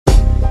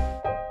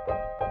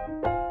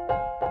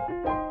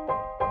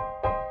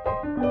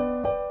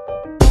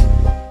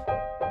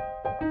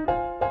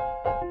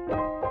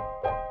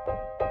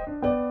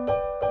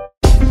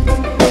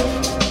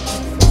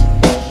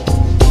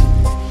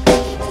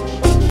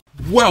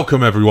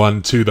Welcome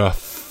everyone to the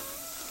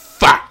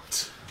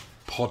Fact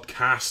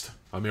Podcast.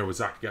 I'm here with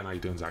Zach again. How you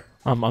doing, Zach?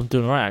 I'm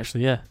doing alright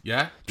actually, yeah.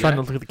 Yeah? Trying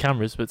not to look at the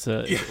cameras, but it's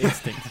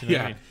instinct, you know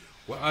what I mean?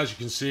 Well, as you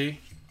can see,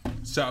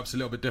 setup's a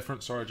little bit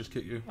different. Sorry, I just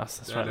kicked you.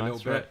 That's down right, a little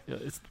that's bit. right.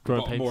 Yeah, it's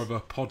growing Got pains. more of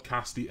a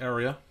podcasty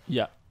area.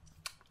 Yeah.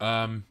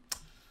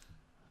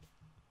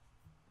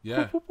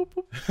 Yeah.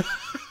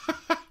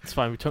 It's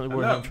fine, we totally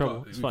weren't in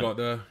trouble. It's we fine. got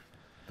the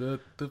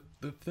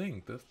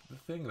thing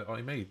that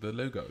I made, the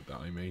logo that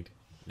I made.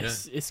 Yeah.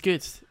 It's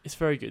good. It's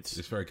very good.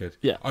 It's very good.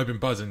 Yeah. I've been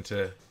buzzing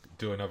to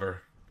do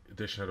another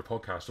edition of the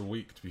podcast a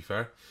week, to be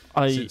fair.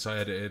 Since I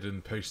edited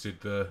and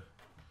posted the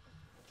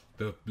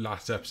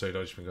last episode,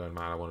 I've just been going,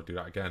 man, I want to do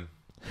that again.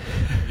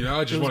 You know,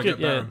 I just want to get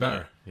better and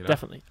better. You know?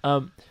 Definitely.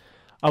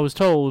 I was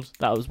told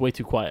that I was way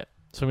too quiet,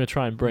 so I'm going to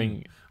try and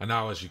bring... And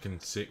now, as you can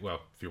see,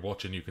 well, if you're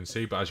watching, you can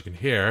see, but as you can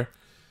hear,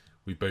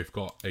 we both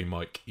got a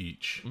mic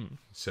each.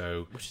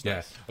 So,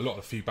 nice. A lot of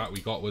the feedback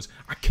we got was,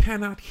 I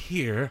cannot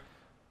hear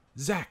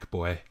Zach,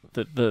 boy.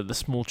 The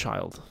small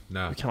child.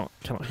 No. We cannot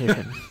hear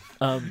him.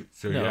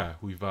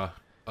 We've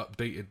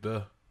updated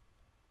the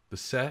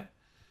set.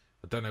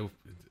 I don't know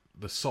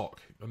the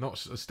sock. I'm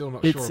still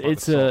not sure about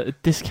It's the sock. a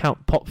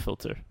discount pop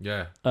filter.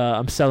 Yeah.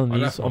 I'm selling I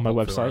these left on my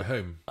pop filter website. at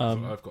home.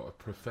 I've got a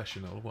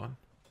professional one.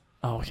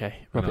 Oh, okay.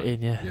 Rub it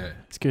in, yeah. Yeah.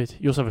 It's good.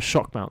 You also have a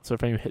shock mount, so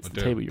if anyone hits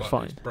the table, you're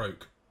fine. It's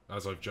broke,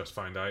 as I've just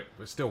found out.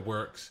 But it still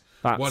works.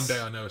 That's... One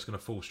day I know it's going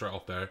to fall straight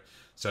off there.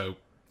 So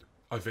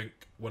I think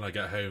when I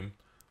get home,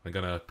 I'm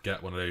going to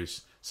get one of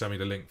those. Send me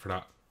the link for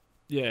that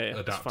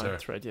adapter. That's fine.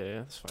 That's right. Yeah,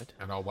 that's fine.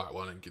 And I'll whack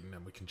one and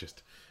then we can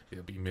just...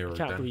 It'll be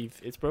mirrored. I can't believe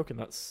it's broken.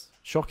 That's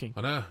shocking.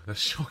 I know. That's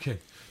shocking.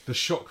 The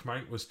shock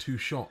mount was too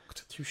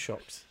shocked. Too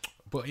shocked.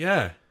 But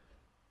yeah.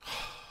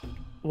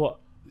 What?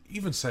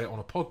 Even say it on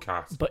a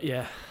podcast. But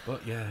yeah.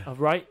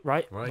 Right.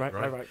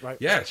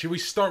 Yeah, should we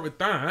start with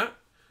that?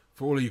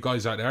 For all of you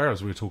guys out there,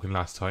 as we were talking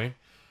last time,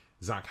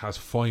 Zach has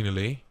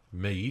finally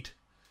made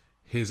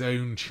his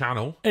own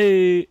channel.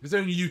 His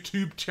own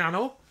YouTube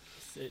channel.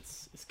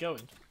 It's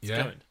going.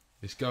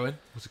 It's going.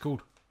 What's it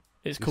called?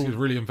 It's called... a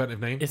really inventive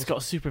name. It's got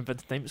a super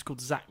inventive name. It's called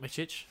Zack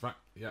Michich. Right.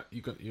 Yeah,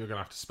 you're going to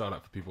have to spell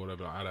that for people. They'll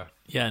be like, Ada.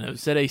 Yeah, no,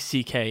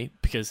 Z-A-C-K,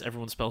 because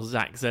everyone spells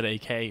Zack,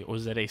 Z-A-K, or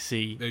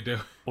Z-A-C. They do.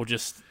 Or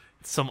just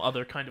some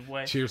other kind of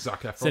way. Cheers,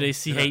 Zac Efron.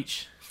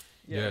 Z-A-C-H.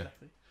 Yeah.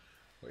 Exactly.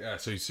 Yeah,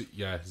 so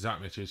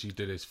Zack Michich, he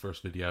did his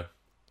first video.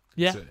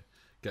 Yeah. So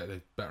get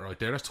a better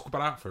idea. Let's talk about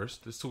that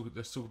first. Let's talk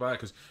about it,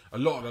 because a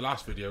lot of the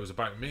last video was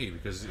about me,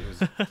 because it was,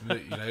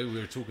 we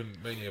were talking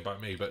mainly about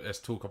me, but let's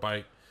talk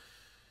about,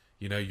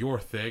 your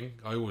thing.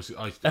 When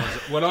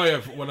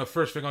the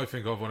first thing I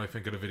think of when I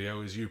think of the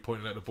video is you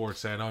pointing at the board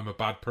saying I'm a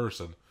bad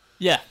person.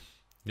 Yeah.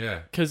 Yeah.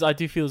 Because I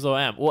do feel as though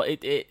I am. Well,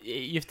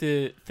 you have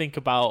to think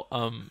about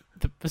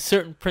the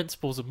certain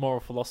principles of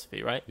moral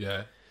philosophy, right?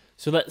 Yeah.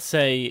 So let's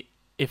say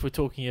if we're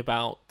talking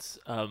about,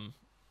 I've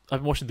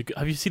been watching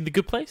have you seen The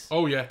Good Place?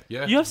 Oh yeah.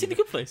 You have seen The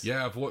Good Place?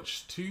 Yeah, I've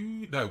watched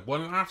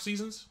 1.5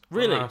 seasons.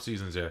 Really? 1.5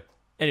 seasons, yeah.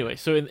 Anyway,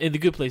 so in The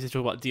Good Place, they talk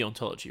about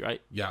deontology,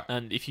 right? Yeah.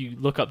 And if you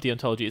look up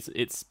deontology,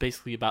 it's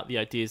basically about the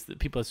ideas that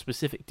people have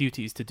specific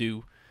duties to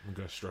do. I'm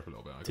going to strip a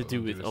little bit. To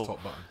do with this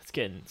top button. It's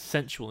getting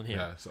sensual in here.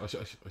 Yeah, so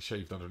I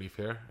shaved underneath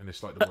here, and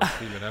it's like the worst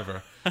feeling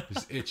ever.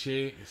 It's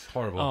itchy. It's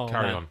horrible. Oh,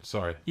 Carry man. on.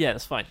 Sorry. Yeah,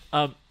 that's fine.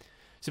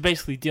 So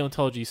basically,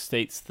 deontology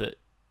states that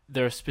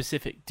there are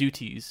specific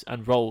duties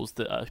and roles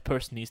that a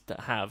person needs to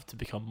have to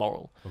become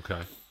moral.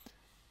 Okay.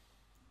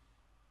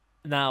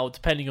 Now,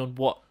 depending on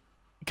what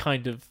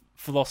kind of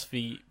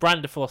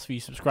brand of philosophy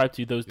you subscribe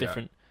to, those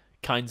different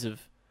kinds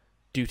of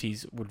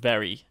duties would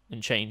vary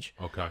and change.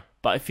 Okay.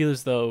 But I feel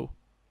as though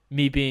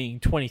me being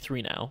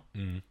 23 now,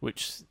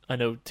 which I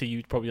know to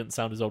you probably doesn't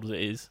sound as old as it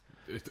is.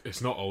 It's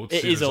not old.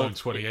 It is old. I'm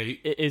 28.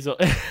 It is old.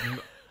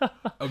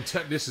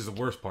 This is the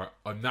worst part.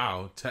 I'm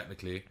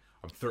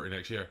 30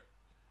 next year.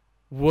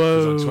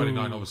 Whoa. Because I'm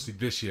 29 obviously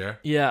this year.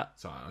 Yeah.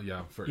 So yeah,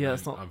 I'm 30. Yeah,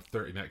 I'm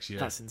 30 next year.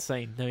 That's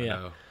insane. No,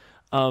 yeah.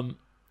 know.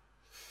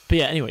 But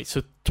yeah, anyway,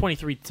 so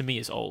 23 to me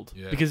is old.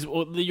 Yeah. Because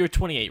you're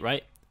 28,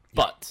 right? Yeah.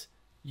 But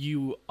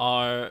you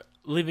are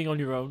living on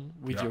your own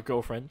with your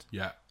girlfriend.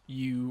 Yeah.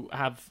 You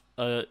have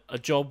a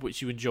job which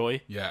you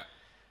enjoy. Yeah.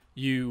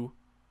 You're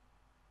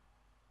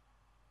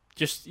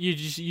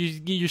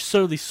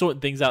slowly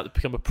sorting things out to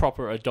become a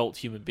proper adult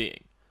human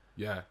being.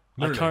 Yeah.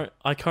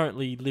 I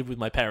currently live with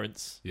my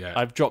parents. Yeah.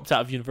 I've dropped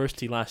out of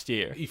university last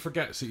year. He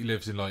forgets that he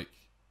lives in like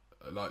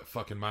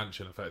fucking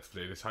mansion.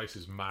 Effectively, this house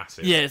is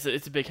massive. Yeah,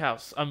 it's a big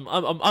house. I'm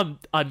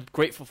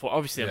grateful for.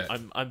 Obviously, Yeah.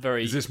 I'm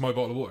very. Is this my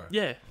bottle of water?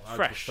 Yeah, How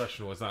fresh.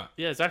 professional is that?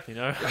 Yeah, exactly.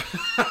 No,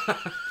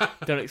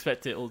 don't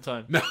expect it all the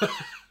time. No.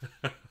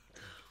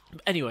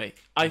 Anyway,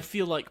 I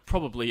feel like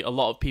probably a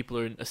lot of people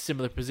are in a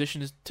similar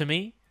position to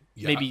me.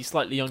 Yeah. Maybe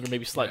slightly younger,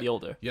 maybe slightly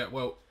older. Yeah,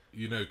 well,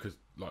 because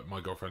like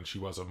my girlfriend, she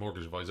was a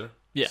mortgage advisor.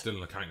 Yeah. Still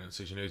an accountant,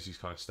 so she knows these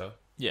kind of stuff.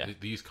 Yeah.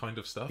 These kind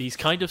of stuff.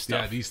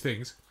 Yeah, these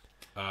things.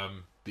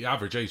 The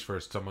average age for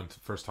someone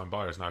first time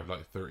buyers now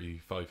like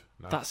 35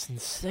 now. That's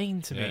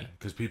insane to me.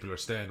 Because people are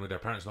staying with their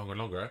parents longer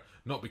and longer,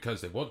 not because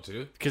they want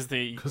to, because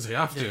they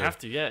have to. They have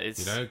to, yeah.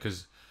 It's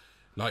because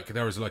like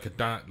there was like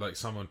like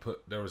someone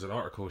put, there was an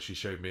article she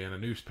showed me in a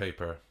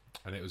newspaper,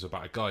 and it was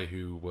about a guy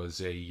who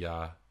was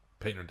a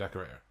painter and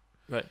decorator,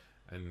 Right.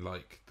 in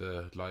like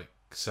the like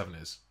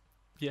 70s.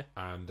 Yeah.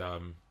 And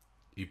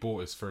he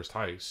bought his first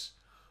house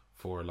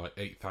for like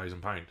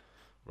 £8,000,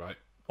 right?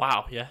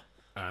 Wow. Yeah.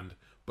 And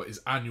but his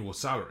annual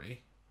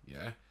salary,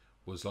 yeah,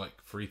 was like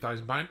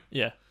 £3,000.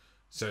 Yeah.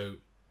 So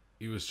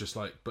he was just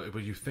like, but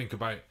when you think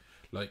about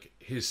like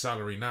his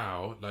salary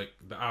now, like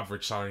the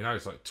average salary now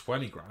is like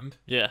 20 grand,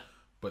 Yeah.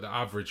 but the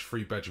average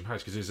 3-bedroom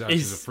house, because his house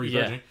is a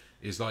 3-bedroom,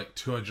 is like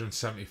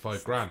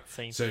 275 grand.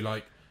 Insane. So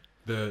like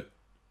the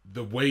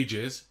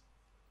wages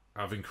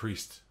have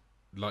increased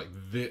like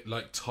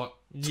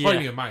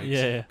tiny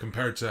amounts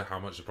compared to how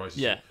much the prices.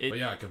 Yeah, but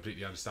yeah, I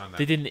completely understand that.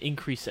 They didn't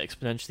increase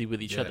exponentially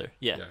with each other.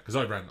 Yeah. Yeah, because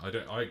I rent. I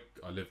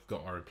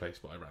got our own place,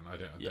 but I rent. I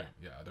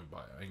don't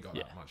buy it. I ain't got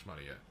that much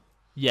money yet.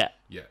 Yeah.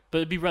 Yeah. But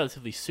it'd be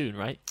relatively soon,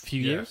 right? A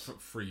few years?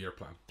 3-year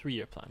plan.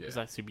 3-year plan. Because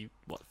that's going to be,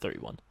 what,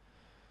 31?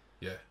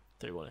 Yeah.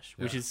 31-ish.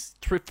 Yeah. Which is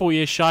 4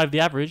 years shy of the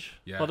average.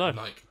 Yeah, well done.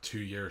 like 2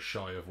 years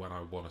shy of when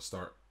I want to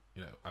start,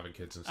 having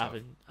kids and stuff.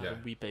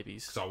 Having wee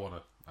babies. Because I want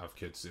to have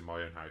kids in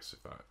my own house,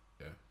 if that,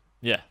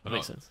 Yeah, that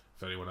makes sense.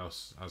 If anyone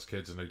else has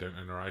kids and they don't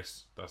own their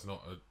house, that's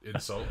not an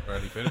insult or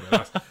anything,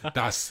 but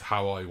that's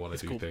how I want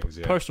to do things,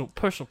 yeah. Personal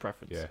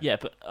preference. Yeah,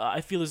 but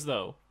I feel as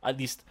though, at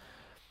least,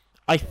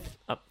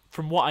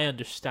 from what I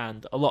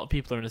understand, a lot of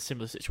people are in a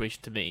similar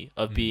situation to me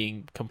of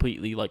being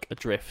completely like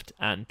adrift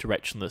and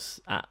directionless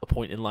at a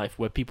point in life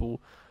where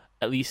people,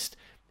 at least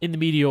in the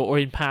media or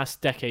in past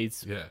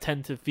decades,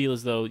 tend to feel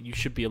as though you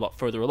should be a lot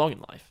further along in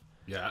life.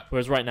 Yeah.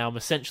 Whereas right now I'm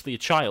essentially a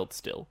child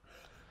still.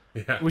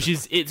 Yeah. Which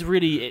is, it's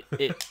really,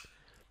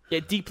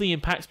 it deeply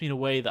impacts me in a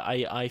way that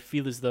I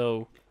feel as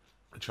though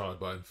a child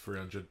buying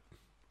 £300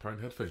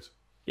 headphones.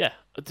 Yeah,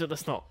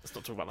 let's not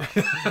talk about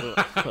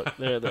that. Look,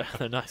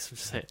 they're nice. I'm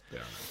just saying. They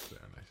are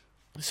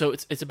nice. So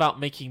it's about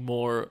making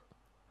more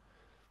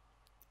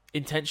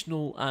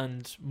intentional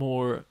and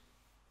more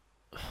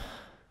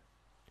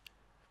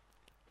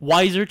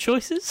wiser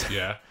choices.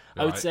 Yeah,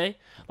 I would say.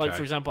 Like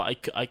for example, I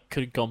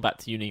could have gone back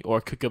to uni, or I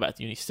could go back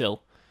to uni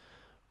still,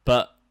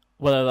 but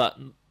whether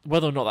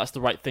or not that's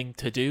the right thing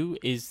to do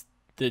is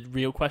the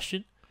real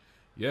question.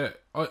 Yeah,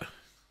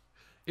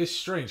 it's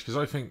strange because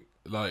I think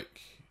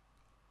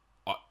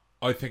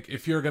I think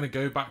if you're going to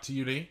go back to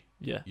uni,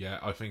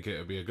 I think it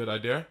would be a good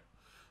idea.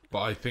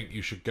 But I think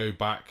you should go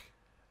back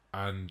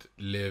and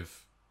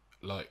live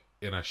like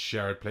in a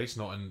shared place,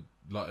 not in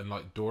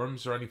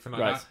dorms or anything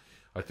like that.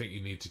 I think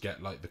you need to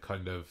get like the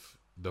kind of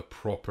the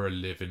proper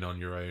living on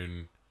your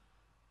own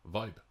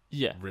vibe.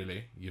 Yeah,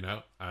 really,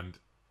 and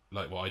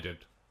like what I did.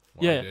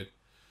 I did,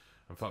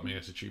 and fuck me,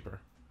 it's cheaper.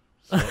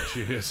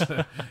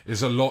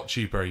 It's a lot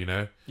cheaper,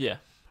 Yeah.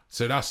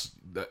 So that's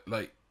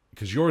like.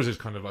 Because yours is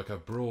kind of like a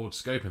broad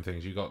scope and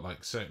things. You got like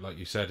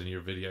you said in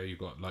your video, you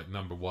got like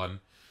number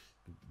one.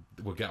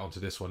 We'll get onto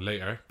this one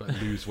later,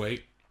 but lose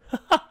weight.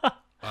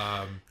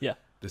 Yeah.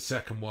 The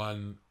second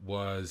one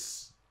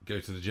was go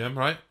to the gym,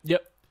 right?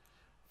 Yep.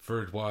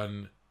 Third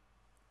one,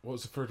 what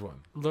was the third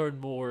one?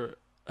 Learn more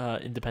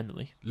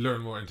independently.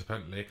 Learn more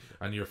independently,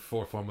 and your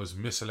fourth one was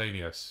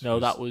miscellaneous. No,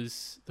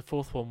 the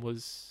fourth one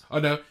was. Oh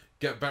no.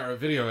 Get better at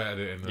video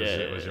editing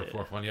was your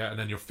fourth one, and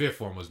then your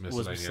fifth one was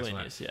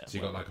miscellaneous, yeah. So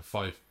you got like a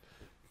five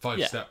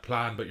step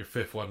plan, but your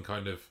fifth one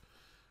kind of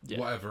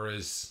whatever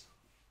is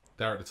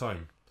there at the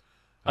time.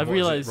 And I've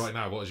realised right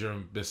now. What is your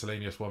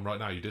miscellaneous one right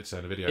now? You did say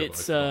in a video.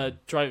 It's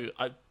driving.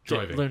 I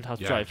learned how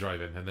to drive.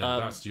 Driving, and then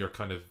that's your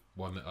kind of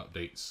one that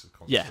updates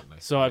constantly. Yeah.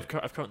 So I've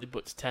currently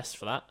booked a test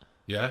for that.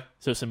 Yeah.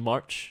 So it's in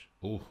March.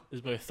 Oh.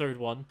 It's my third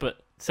one,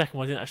 but the second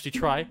one I didn't actually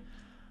try.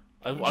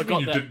 I got there.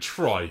 You didn't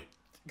try.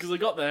 Because I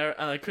got there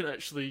and I couldn't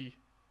actually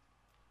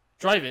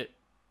drive it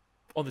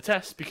on the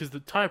test because the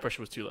tire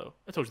pressure was too low.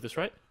 I told you this,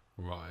 right?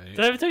 Right. Did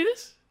I ever tell you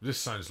this? This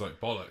sounds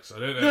like bollocks. I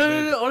don't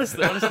know. No,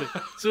 honestly.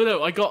 So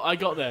no, I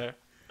got there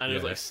and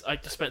it was like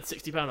I just spent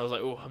 £60. I was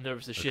like, oh, I'm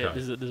nervous as shit. Okay.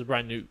 This is a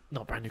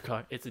not brand new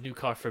car. It's a new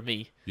car for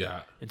me.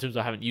 Yeah. In terms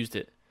of I haven't used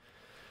it.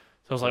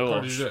 So I was like, what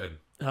car did you do it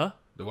in? Huh?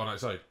 The one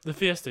outside. The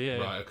Fiesta, yeah.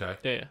 Right. Okay.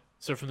 Yeah.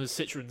 So from the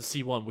Citroen the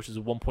C1, which is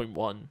a 1.1,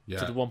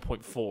 to the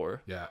 1.4,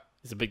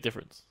 it's a big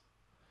difference.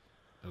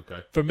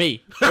 Okay. For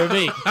me,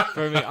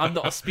 I'm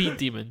not a speed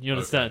demon. You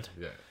understand?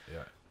 Okay.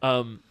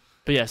 Yeah.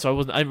 But yeah, so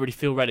I didn't really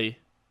feel ready,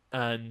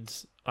 and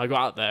I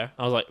got out there.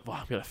 I was like, "Well,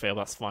 I'm gonna fail.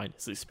 That's fine.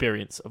 It's the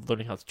experience of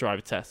learning how to drive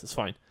a test. It's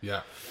fine."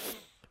 Yeah.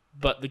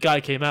 But the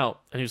guy came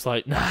out and he was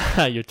like,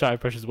 "Nah, your tire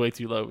pressure's way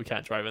too low. We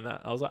can't drive in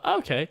that." I was like, oh,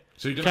 "Okay."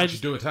 So you didn't actually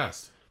do a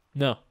test?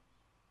 No.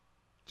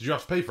 Did you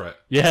have to pay for it?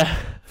 Yeah.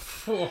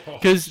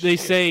 Because they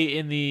say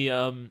in the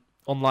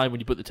online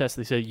when you put the test,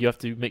 they say you have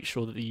to make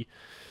sure that the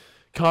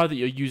car that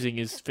you're using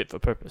is fit for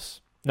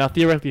purpose. Now,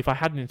 theoretically, if I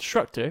had an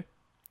instructor,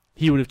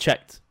 he would have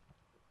checked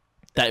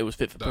that it was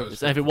fit for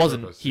purpose. And if it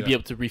wasn't, he'd be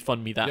able to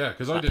refund me that. Yeah,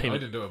 because I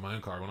didn't do it in my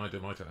own car when I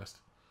did my test.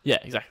 Yeah,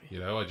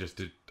 exactly. I just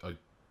did.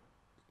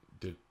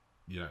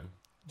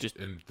 Just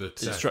in the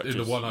test, instructors,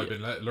 in the one I've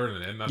been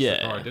learning in. That's the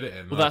car I did it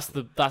in. Well,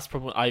 that's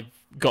probably I've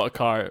got a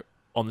car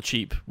on the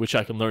cheap, which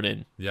I can learn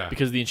in. Yeah.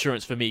 Because the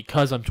insurance for me,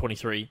 because I'm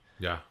 23,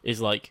 Yeah.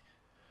 is like,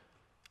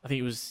 I think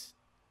it was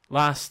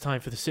last time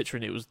for the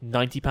Citroen, it was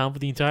 £90 for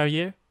the entire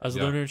year as a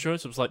learner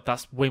insurance. It was like,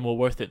 that's way more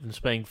worth it than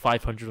spending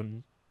 500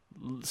 on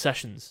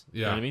sessions. Yeah.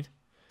 You know what I mean?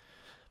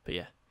 But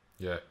yeah.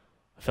 Yeah.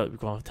 I felt like we've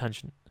gone off a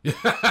tangent.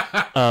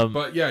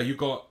 But yeah,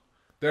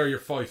 there are your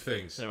 5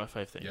 things. There are my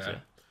 5 things, yeah.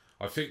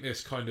 I think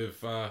this kind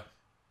of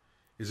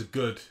is a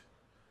good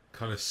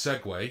kind of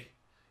segue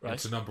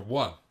into number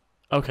 1.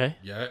 Okay.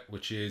 Yeah,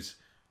 which is,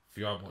 if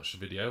you haven't watched the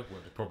video, well,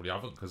 you probably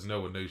haven't, because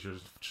no one knows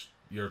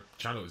your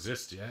channel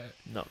exists yet.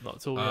 No, not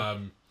at all.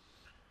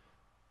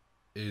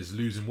 Is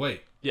losing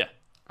weight. Yeah.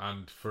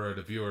 And for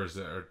the viewers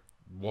that are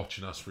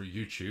watching us through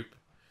YouTube,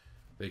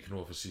 they can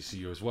obviously see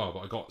you as well. But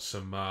I got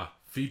some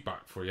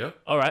feedback for you.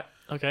 All right.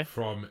 Okay.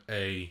 From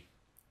a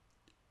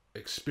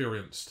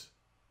experienced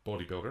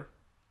bodybuilder.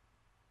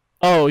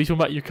 Oh, you're talking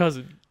about your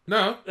cousin?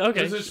 No.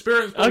 Okay. He's an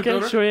experienced bodybuilder.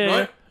 Okay, sure, yeah.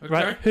 Right. Yeah. Okay.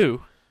 Right.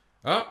 Who?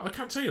 I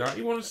can't tell you that.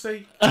 You want to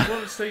stay.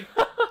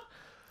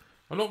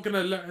 I'm not going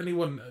to let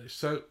anyone.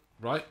 So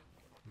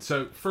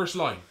first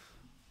line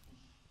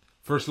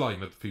of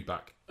the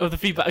feedback. Of the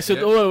feedback.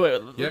 So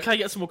wait. Can I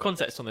get some more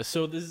context on this?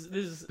 So this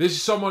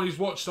is someone who's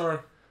watched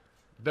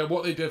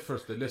what they did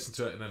first. They listened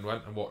to it and then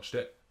went and watched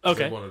it.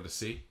 Okay. They wanted to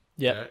see.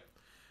 Yeah. Okay?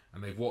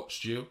 And they've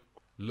watched you,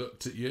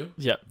 looked at you.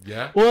 Yeah.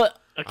 Yeah. Well,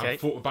 okay. And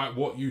thought about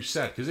what you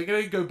said, because they can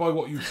only go by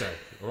what you say.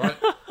 All right.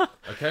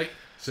 Okay.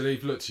 So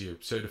they've looked at you.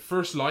 So the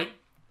first line,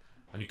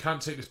 and you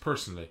can't take this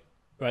personally.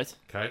 Right.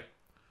 Okay.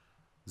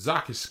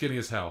 Zach is skinny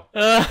as hell.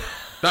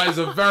 That is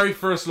the very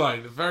first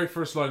line. The very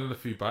first line in the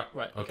feedback.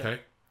 Right.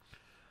 Okay.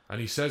 And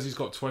he says he's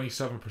got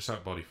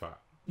 27% body fat.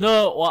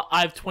 No, well,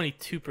 I have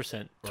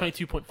 22%.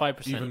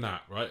 22.5%. Even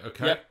that, right?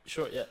 Okay. Yeah,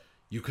 sure, yeah.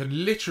 You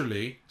can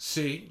literally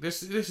see,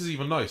 this is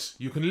even nice.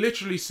 You can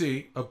literally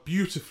see a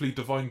beautifully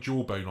defined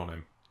jawbone on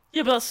him.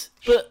 Yeah, but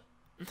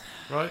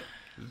right?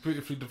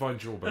 Beautifully defined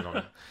jawbone on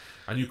him.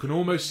 And you can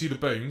almost see the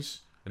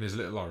bones in his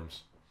little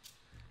arms.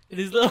 In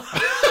his little...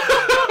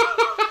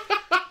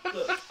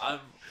 Look,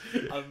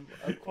 I'm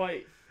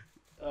quite...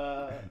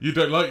 You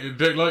don't like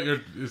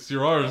it's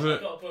your arms, isn't it?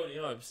 I've got bony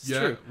arms. It's yeah,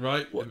 true.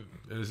 right.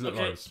 In his little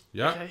arms.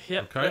 Yeah. Okay.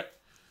 Yeah. Okay. Yeah.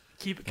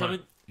 Keep it coming.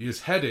 Right. He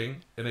is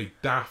heading in a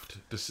daft.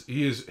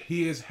 He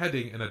is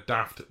heading in a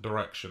daft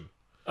direction.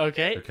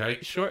 Okay. Okay.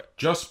 Sure.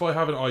 Just by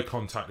having eye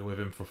contact with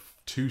him for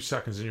 2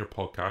 seconds in your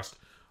podcast,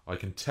 I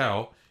can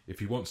tell if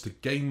he wants to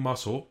gain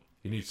muscle,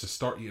 he needs to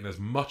start eating as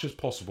much as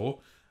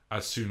possible,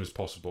 as soon as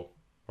possible.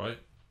 Right?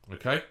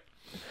 Okay.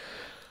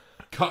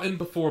 Cutting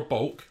before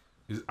bulk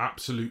is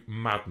absolute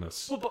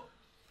madness. Well, but...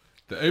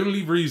 The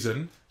only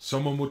reason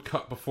someone would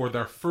cut before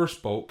their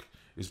first bulk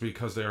is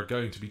because they are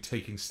going to be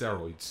taking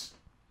steroids.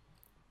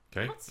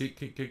 Okay?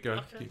 Keep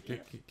going.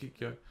 Okay, Keep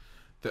going.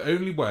 The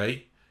only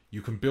way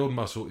you can build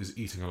muscle is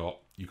eating a lot.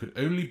 You can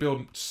only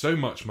build so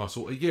much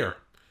muscle a year.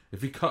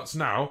 If he cuts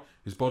now,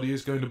 his body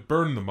is going to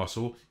burn the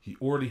muscle he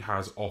already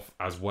has off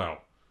as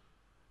well.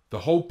 The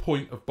whole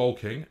point of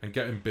bulking and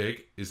getting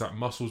big is that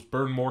muscles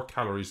burn more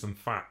calories than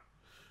fat.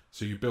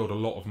 So you build a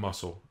lot of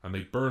muscle, and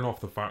they burn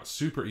off the fat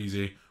super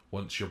easy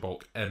once your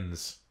bulk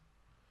ends.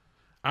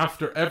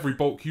 After every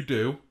bulk you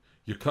do,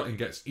 your cutting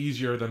gets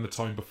easier than the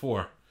time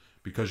before,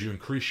 because you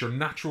increase your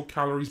natural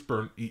calories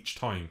burnt each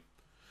time.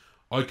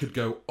 I could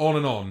go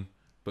on,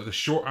 but the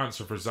short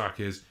answer for Zach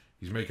is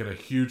he's making a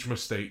huge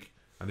mistake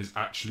and is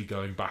actually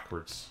going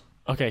backwards.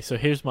 Okay, so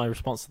here's my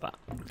response to that.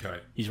 Okay.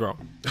 He's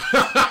wrong.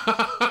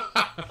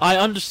 I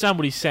understand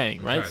what he's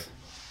saying, right? Okay.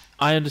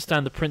 I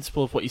understand the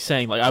principle of what he's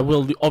saying. Like, I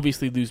will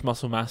obviously lose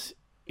muscle mass,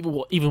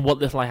 even what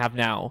little I have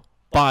now,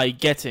 by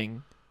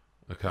getting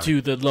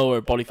to the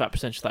lower body fat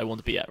percentage that I want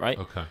to be at, right?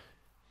 Okay.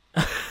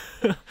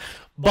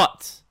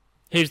 But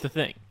here's the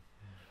thing: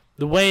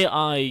 the way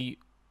I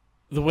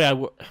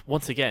work,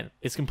 once again,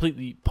 it's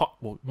completely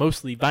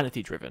mostly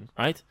vanity driven,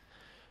 right?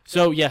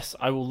 So yes,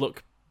 I will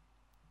look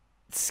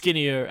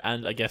skinnier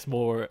and I guess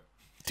more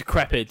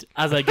decrepit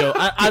as I go,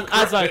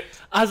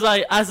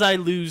 as I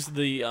lose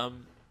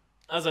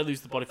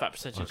the body fat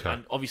percentage,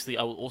 and obviously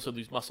I will also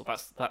lose muscle.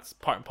 That's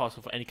part and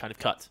parcel for any kind of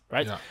cut,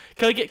 right? Yeah.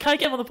 Can I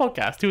get him on the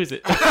podcast? Who is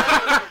it?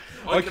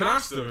 I can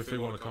ask them if they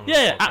want to come on the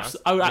podcast.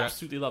 I would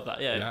absolutely love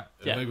that. Yeah.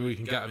 Maybe we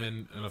can get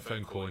them in a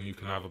phone call and you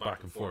can have a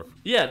back and forth.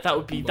 Yeah, that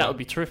would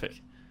be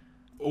terrific.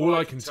 All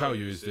I can tell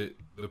you is that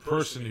the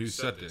person who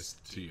said this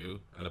to you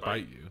and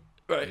about you,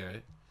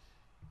 right,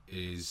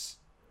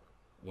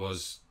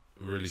 was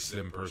a really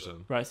slim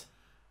person, right,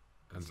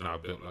 and's now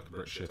built like a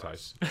brick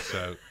shithouse.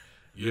 So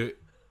you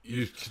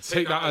can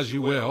take that as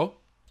you will.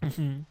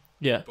 Mm-hmm.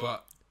 Yeah,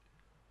 but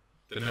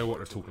they know what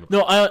they're talking about.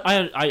 No,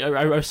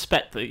 I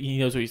respect that he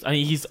knows what he's. I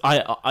mean,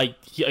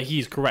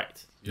 he's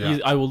correct. Yeah.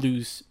 I will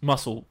lose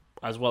muscle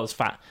as well as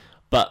fat,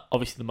 but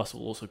obviously the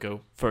muscle will also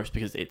go first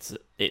because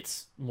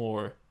it's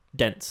more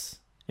dense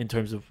in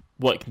terms of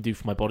what it can do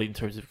for my body in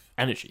terms of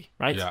energy,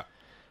 right? Yeah.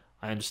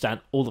 I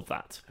understand all of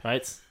that,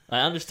 right? I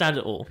understand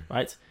it all,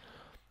 right?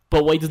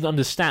 But what he doesn't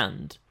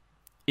understand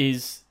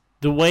is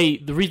the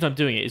reason I'm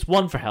doing it is,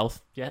 one, for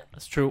health. Yeah,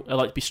 that's true. I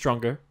like to be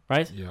stronger,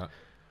 right? Yeah.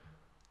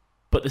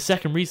 But the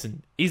second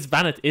reason is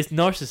vanity, is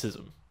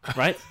narcissism,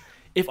 right?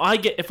 If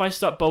I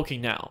start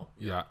bulking now,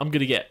 I'm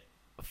gonna get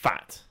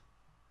fat,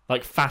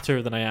 like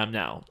fatter than I am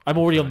now. I'm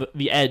already on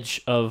the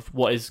edge of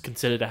what is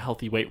considered a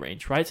healthy weight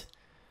range, right?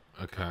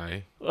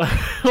 Okay.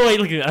 What are you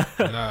looking at?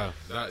 No,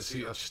 I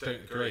just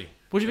don't agree.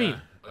 What do you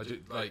mean? I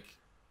just,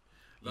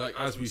 like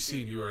as we've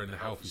seen, you are in a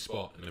healthy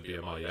spot in the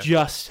BMI, yeah?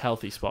 Just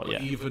healthy spot, but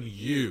yeah. even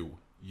you,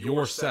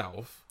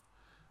 yourself,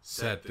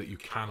 said that you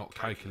cannot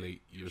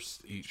calculate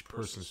each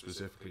person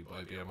specifically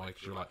by BMI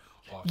because you're like,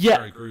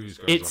 Terry Crews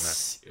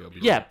goes on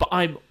there. Yeah, but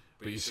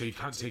But you see, you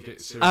can't take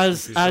it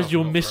seriously. As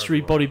your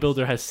mystery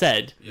bodybuilder has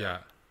said,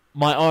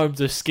 my arms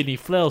are skinny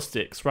flail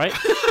sticks, right?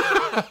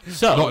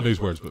 So not in those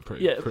words, but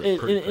pretty. Yeah,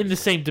 pretty in the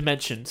same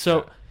dimension.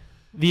 So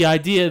the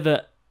idea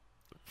that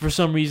for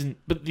some reason,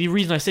 but the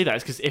reason I say that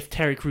is because if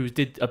Terry Crews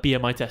did a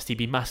BMI test, he'd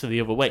be massively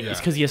overweight. It's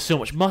because he has so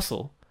much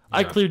muscle.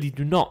 I clearly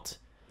do not.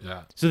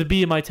 Yeah. So the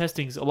BMI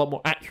testing is a lot more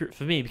accurate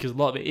for me because a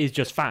lot of it is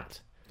just fat.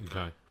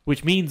 Okay.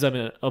 Which means I'm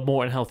in a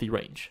more unhealthy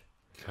range.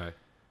 Okay.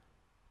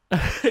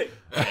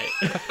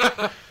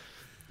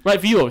 Right,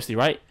 for you obviously,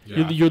 right?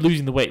 Yeah. You're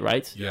losing the weight,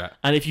 right? Yeah.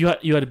 And if you had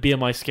a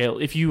BMI scale,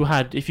 if you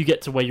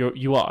get to where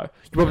you are,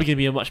 you're probably going to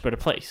be in a much better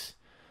place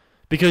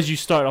because you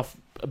start off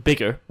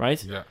bigger,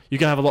 right? Yeah. You're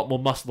going to have a lot more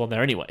muscle on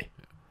there anyway.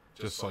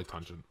 Just side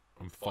tangent.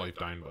 I'm 5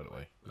 down, by the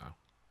way. Now.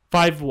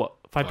 5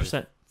 what?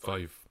 5%.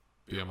 5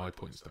 BMI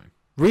points down.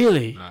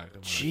 Really? No,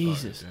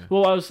 Jesus.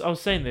 Well, I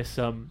was saying this.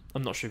 I'm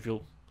not sure if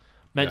you'll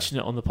mention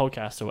it on the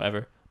podcast or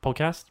whatever.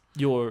 Podcast?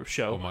 Your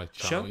show? On my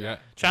channel, show? yeah.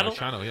 Channel? My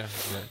channel, yeah.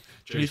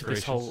 Jay's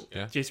Creations.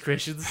 Jay's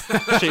Creations.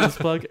 Shameless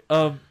plug.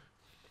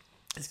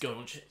 It's going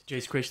on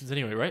Jay's Creations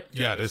anyway, right?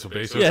 Yeah, this will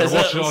be. So if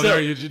you're watching on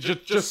there, you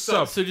just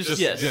sub. So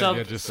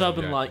sub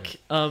and like.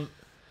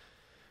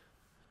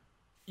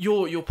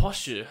 Your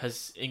posture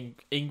has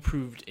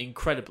improved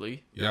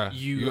incredibly. Yeah,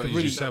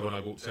 you said when I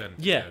walked in.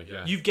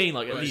 Yeah, you've gained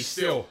like at but least.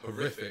 It's still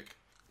horrific.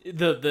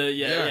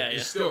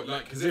 It's still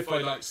like because if I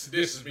like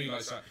this is me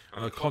like that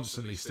and I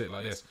constantly sit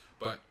like this,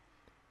 but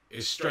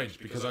it's strange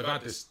because I've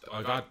had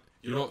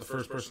you're not the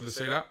first person to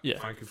say that. Yeah,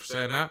 thank you for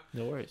saying that.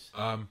 No worries.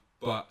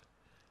 But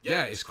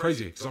yeah, it's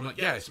crazy because I'm like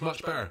it's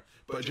much better,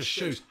 but it just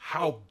shows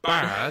how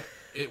bad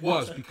it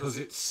was because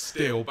it's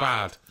still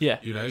bad. Yeah,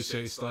 you know, so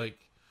it's like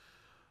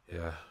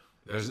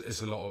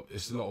it's a lot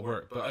of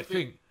work, but I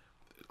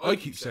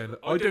keep saying that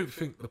I don't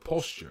think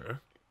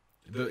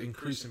the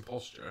increase in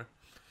posture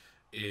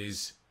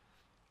is.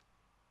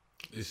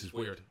 This is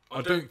weird.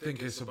 I don't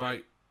think it's about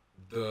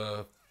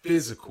the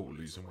physical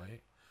losing weight.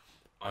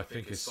 I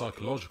think it's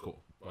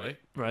psychological, right?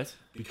 Right.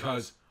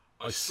 Because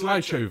I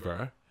slouch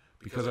over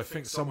because I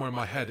think somewhere in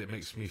my head it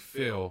makes me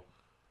feel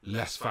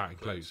less fat in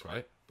clothes,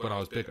 right? When I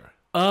was bigger.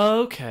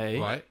 Okay.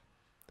 Right?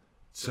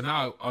 So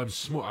now I'm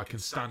small. I can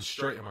stand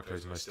straight in my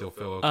clothes and I still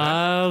feel okay.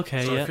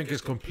 Okay. So I think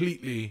it's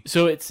completely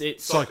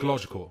it's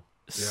psychological.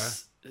 Yeah.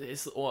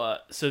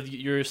 So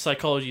your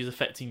psychology is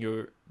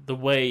affecting the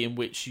way in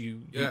which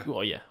you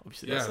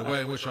obviously the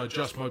way in which I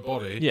adjust my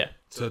body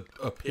to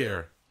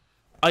appear.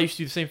 I used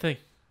to do the same thing.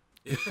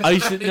 I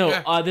used to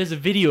there's a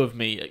video of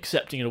me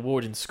accepting an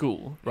award in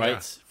school,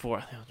 right? For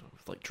I think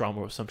like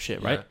drama or some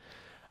shit, right?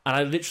 And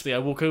I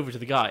walk over to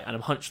the guy and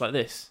I'm hunched like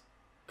this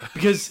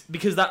because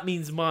that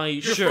means my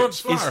your shirt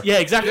is exactly.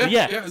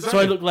 Exactly. So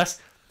I look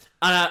less.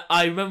 And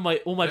I remember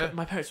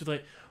my parents were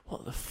like,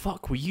 what the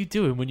fuck were you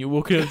doing when you were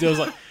walking over? I was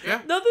like,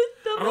 nothing.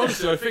 And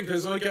honestly, I think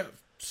as I get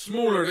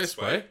smaller this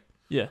way,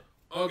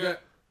 I'll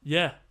get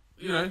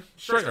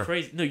straighter. It's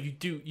crazy. No, you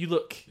do. You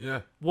look.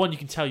 Yeah. One, you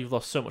can tell you've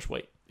lost so much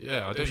weight.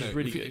 Yeah, I don't know.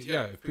 Really good.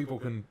 If people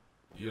can,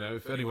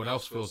 if anyone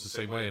else feels the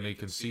same way and they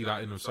can see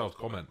that in themselves,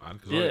 comment, man.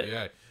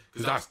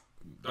 Because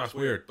that's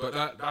weird.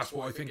 But that's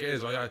what I think it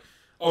is.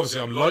 Obviously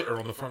I'm lighter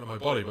on the front of my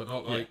body, but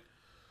not like.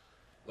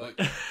 Like,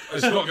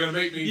 it's not going to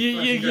make me.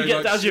 you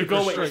get down to your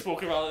goal weight just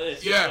walking around like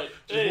this. Yeah,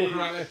 just walking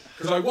around there.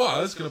 Because I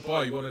was going to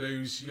buy one of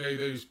those,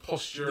 those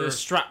posture. The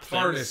strap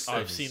harness things.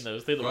 I've seen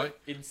those. They look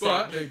insane.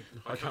 But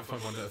I can't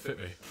find one that'll fit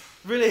me.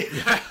 Really?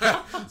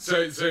 Yeah.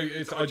 So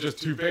I'm just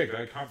too big.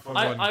 I can't find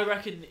one. I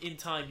reckon in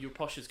time your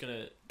posture's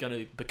gonna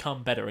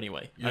become better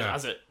anyway. Yeah.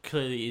 As it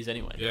clearly is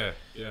anyway. Yeah,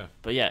 yeah.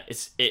 But yeah,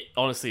 it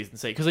honestly is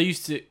insane. Because I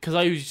used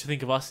to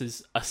think of us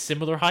as a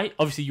similar height.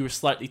 Obviously, you were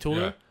slightly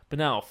taller, but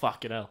now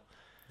fucking hell.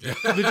 Yeah.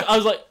 I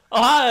was like,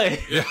 oh hi.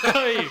 Yeah. How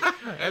are you?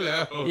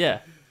 Hello. Yeah.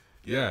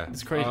 Yeah.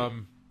 It's crazy.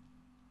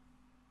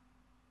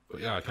 But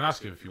yeah, I can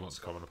ask him if he wants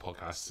to come on the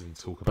podcast and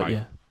talk about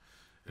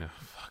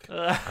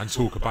and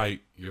talk about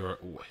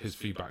his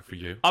feedback for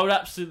you. I would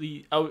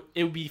absolutely.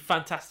 It would be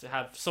fantastic to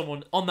have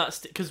someone on that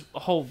because a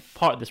whole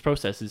part of this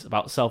process is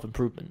about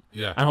self-improvement.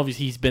 Yeah. And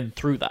obviously he's been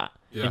through that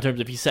in terms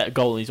of he set a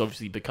goal and he's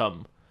obviously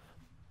become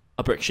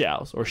a brick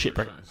shithouse or a shit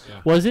brick.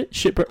 Yeah. What is it?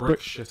 Shit brick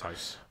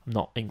shithouse. I'm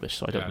not English,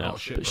 so I don't know. Not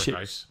shit brick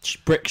house.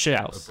 Brick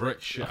shithouse. A brick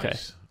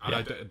shithouse. And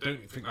I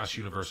don't think that's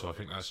universal. I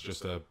think that's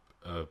just a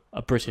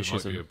Britishism.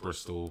 It might be a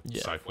Bristol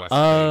Southwest.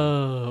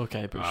 Oh,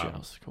 okay, British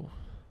shithouse. Cool.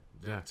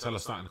 Yeah, tell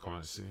us that in the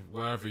comments.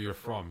 Wherever you're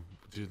from,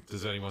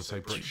 Does anyone say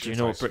brick shit? Do you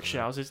know what brick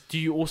shit house is? Do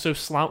you also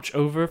slouch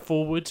over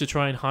forward to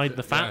try and hide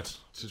the fat?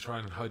 Yeah, to try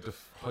and hide the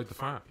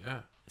fat. Yeah.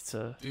 It's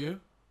a. Do you?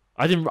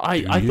 I didn't.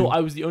 I thought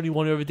I was the only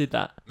one who ever did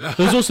that.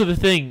 There's also the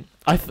thing.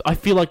 I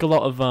feel like a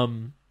lot of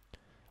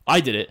I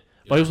did it,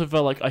 but I also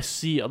felt like I have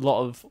seen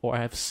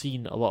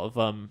a lot of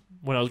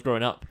when I was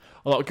growing up,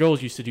 a lot of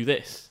girls used to do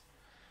this.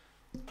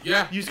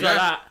 Yeah, like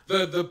that.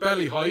 The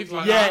belly hide,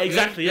 like yeah, that.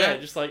 Exactly. Yeah,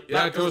 just like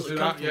yeah, that girls do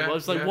that. Yeah, I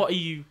was like, what are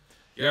you?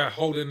 Yeah,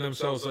 holding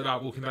themselves like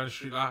that, walking down the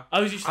street like that.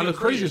 I was used to and the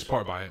craziest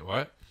part about it,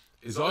 right,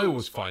 is I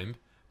always find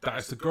that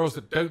it's the girls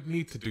that don't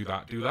need to do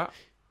that.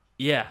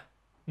 Yeah.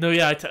 No,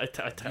 yeah,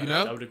 you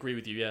know? I would agree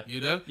with you. Yeah. You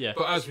know. Yeah.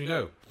 But as we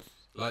know,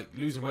 like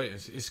losing weight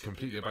is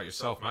completely about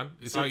yourself, man.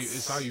 It's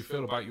how you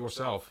feel about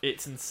yourself.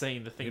 It's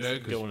insane the things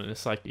that go on in a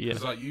psyche. Yeah.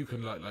 Because like you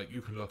can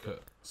you can look at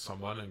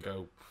someone and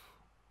go,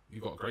 you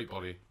got a great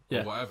body.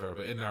 Or whatever,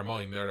 but in their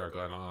mind, they're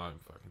going, I'm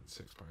fucking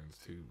 6 pounds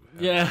too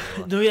heavy. Yeah,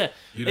 no, yeah.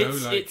 You know,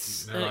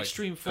 it's an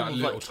extreme form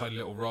of tiny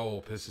little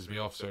roll pisses me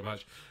off so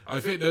much.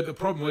 I think the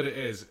problem with it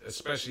is,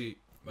 especially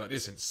like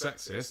this, it's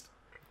sexist.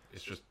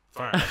 It's just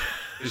fact.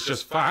 It's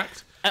just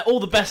fact. And all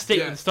the best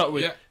statements start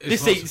with,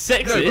 this ain't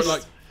sexist. No, but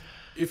like,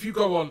 if you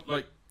go on,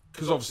 like,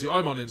 because obviously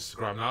I'm on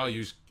Instagram now, I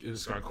use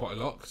Instagram quite a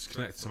lot because it's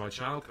connected to my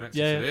channel, connected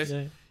to this.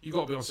 Yeah. You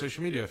got to be on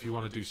social media if you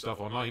want to do stuff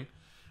online.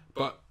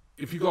 But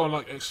if you go on,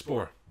 like,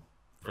 Explore,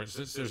 for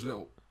instance, there's a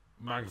little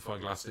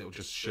magnifying glass and it'll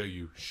just show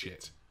you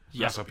shit.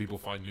 Yeah. That's how people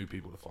find new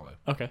people to follow.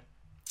 Okay.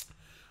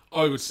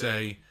 I would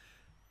say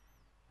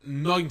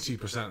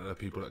 90% of the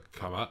people that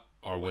come up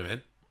are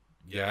women.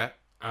 Yeah.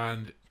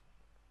 And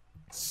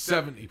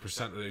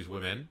 70% of those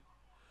women,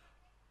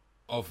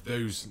 of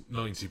those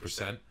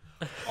 90%,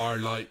 are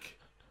like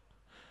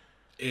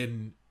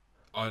in,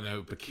 I don't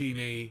know,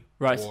 bikini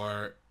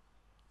or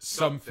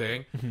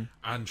something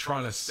and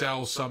trying to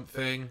sell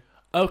something.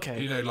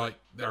 Okay. You know, like,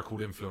 they're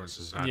called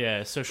influencers now.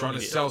 Yeah, social media.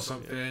 Trying to sell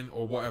something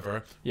or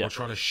whatever, or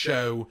trying to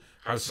show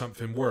how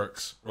something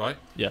works, right?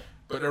 Yeah.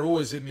 But they're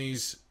always in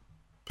these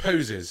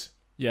poses.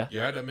 Yeah.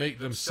 Yeah, that make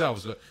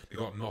themselves look, they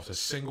got not a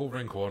single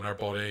wrinkle on their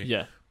body.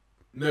 Yeah.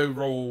 No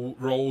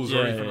rolls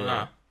or anything like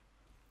that.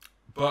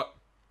 But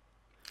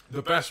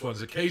the best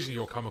ones, occasionally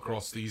you'll come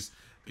across these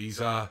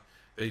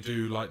they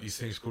do like these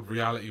things called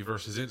reality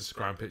versus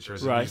Instagram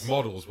pictures, and these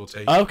models will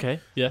take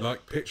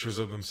like pictures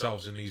of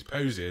themselves in these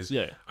poses,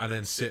 and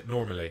then sit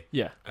normally,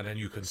 and then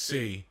you can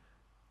see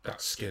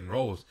that skin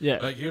rolls.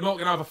 Like you're not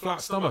gonna have a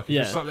flat stomach if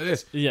you're sat like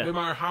this. No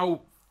matter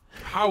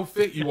how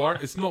fit you are,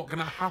 it's not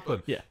gonna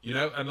happen. You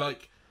know,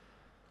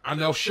 and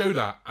they'll show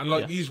that, and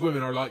like these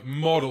women are like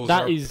models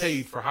that are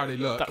paid for how they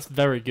look. That's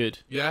very good.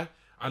 Yeah,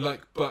 and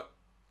like, but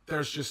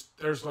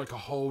there's like a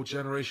whole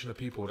generation of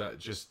people that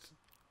just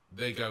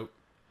they go.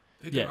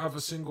 They don't have a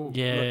single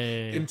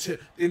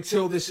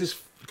until this is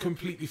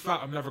completely flat.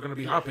 I'm never going to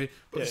be happy,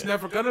 but it's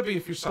never going to be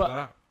if you're sat like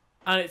that.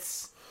 And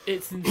it's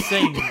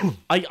insane.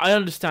 I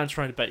understand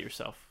trying to bet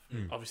yourself.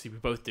 Obviously, we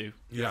both do.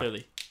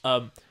 Clearly,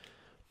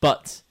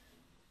 but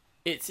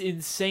it's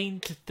insane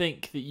to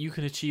think that you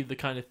can achieve the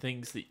kind of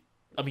things that.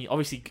 I mean,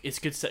 obviously, it's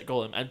good to set a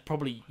goal, and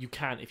probably you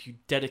can if you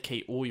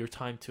dedicate all your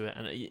time to it,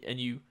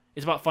 and you.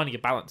 It's about finding a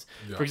balance.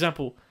 Yeah. For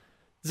example,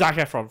 Zac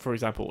Efron, for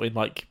example, in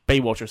like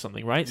Baywatch or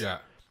something, right? Yeah.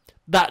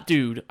 That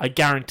dude, I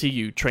guarantee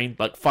you, trained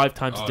like 5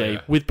 times a day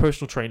with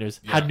personal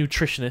trainers, had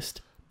nutritionist,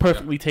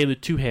 perfectly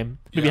tailored to him,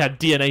 maybe had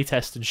DNA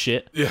tests and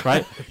shit,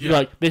 right? You're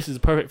like, this is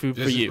perfect food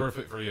for you. This is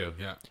perfect for you,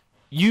 yeah.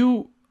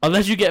 You,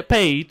 unless you get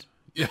paid,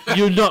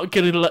 you're not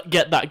going to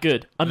get that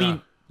good. I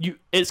mean,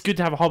 it's good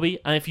to have a hobby,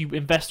 and if you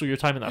invest all your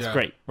time in that, that's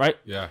great, right?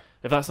 Yeah.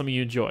 If that's something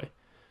you enjoy.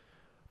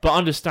 But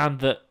understand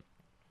that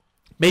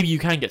maybe you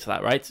can get to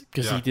that, right?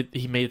 Because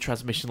he made a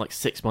transformation like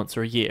 6 months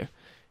or a year.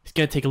 It's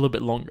going to take a little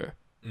bit longer.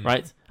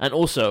 Right, and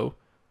also,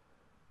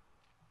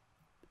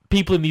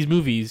 people in these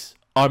movies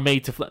are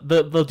made to.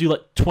 They'll do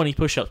like 20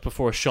 push-ups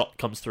before a shot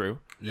comes through,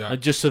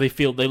 and just so they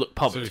look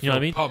pumped. So you know what I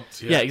mean?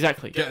 Pumped, yeah,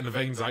 exactly. Getting the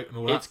veins out and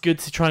all that. It's good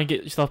to try and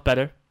get yourself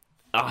better.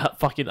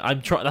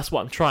 I'm trying. That's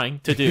what I'm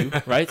trying to do,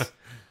 right?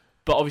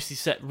 But obviously,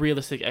 set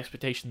realistic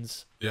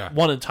expectations. Yeah.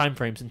 1, in time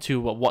frames, and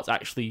 2, what's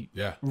actually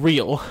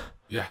real.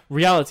 Yeah.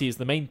 Reality is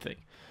the main thing.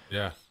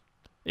 Yeah.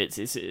 It's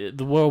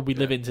the world we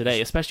live in today,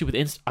 especially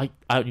with I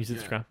don't use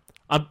Instagram.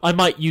 I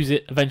might use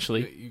it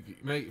eventually.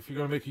 Mate, if you're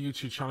going to make a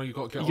YouTube channel, you've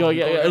got to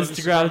get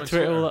Instagram,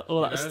 Twitter,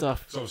 all that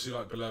stuff. It's obviously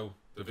like below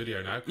the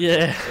video now.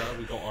 Yeah.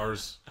 We've got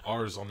ours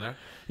on there.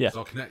 Yeah. So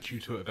I'll connect you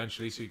to it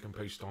eventually so you can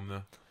post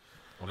on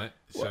it.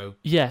 So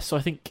so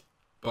I think...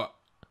 But...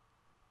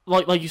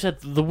 Like you said,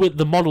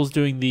 the models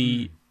doing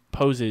the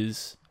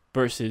poses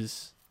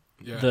versus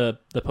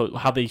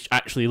how they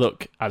actually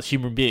look as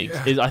human beings,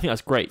 I think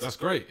that's great. That's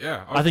great,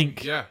 yeah. I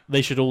think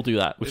they should all do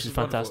that, which is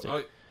fantastic.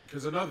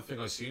 Because another thing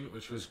I seen,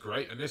 which was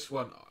great, and this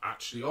one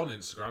actually on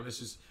Instagram,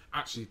 this is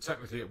actually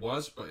technically it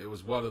was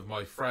one of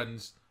my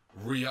friends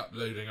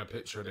re-uploading a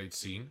picture they'd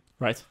seen.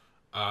 Right.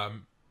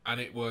 And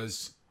it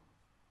was,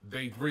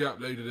 they'd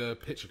re-uploaded a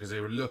picture because they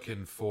were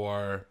looking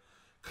for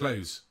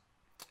clothes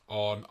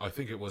on, I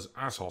think it was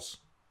ASOS.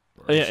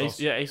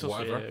 ASOS,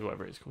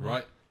 whatever it's called.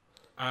 Right.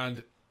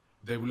 and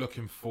they were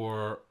looking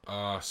for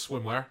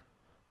swimwear,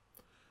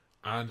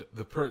 and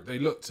they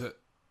looked at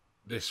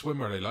this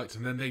swimwear they liked,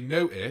 and then they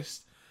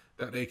noticed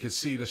that they could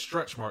see the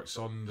stretch marks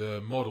on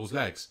the model's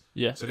legs.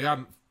 Yeah. So they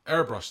hadn't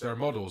airbrushed their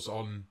models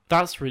on.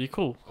 That's really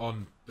cool.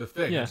 On the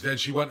thing. Yeah. And then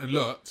she went and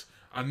looked,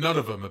 and none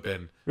of them had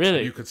been. Really?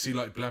 So you could see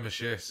like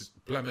blemishes,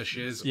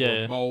 Yeah.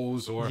 or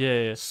moles, or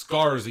Yeah.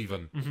 scars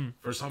even Mm-hmm.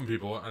 for some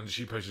people. And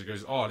she posted,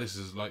 goes, "Oh, this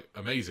is like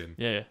amazing."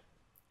 Yeah.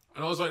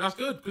 And I was like, "That's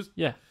good, because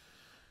Yeah.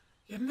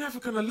 you're never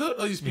gonna look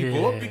like these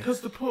people, Yeah.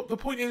 because the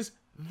point is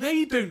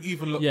they don't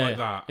even look Yeah, like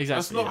that. exactly,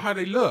 That's not yeah. how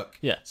they look.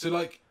 Yeah. So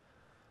like,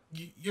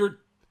 you're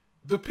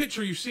the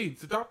picture you see,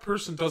 that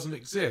person doesn't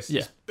exist.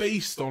 Yeah. It's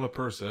based on a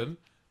person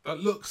that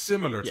looks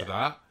similar Yeah. to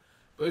that.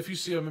 But if you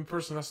see them in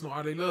person, that's not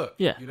how they look.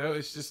 Yeah. You know,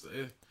 it's just.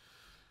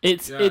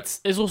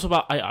 It's also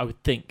about I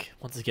would think,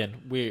 once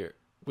again, we're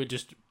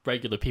just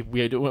regular people.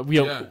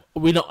 Yeah.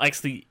 We're not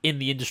actually in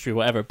the industry or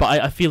whatever.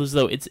 But I feel as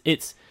though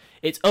it's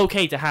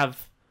okay to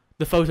have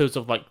the photos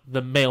of like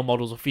the male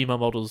models or female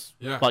models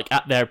Yeah. like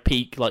at their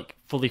peak, like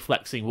fully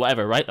flexing,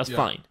 whatever, right? That's Yeah.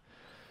 fine.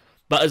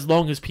 But as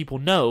long as people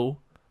know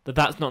that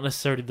that's not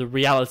necessarily the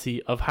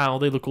reality of how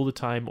they look all the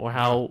time or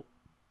how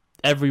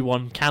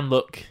everyone can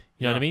look,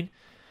 you know what I mean?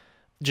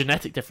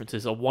 Genetic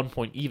differences are 1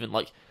 point even.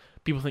 Like,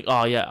 people think,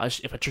 oh yeah,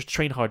 if I just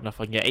train hard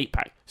enough, I can get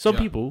 8-pack. Some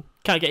people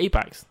can't get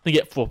 8-packs. They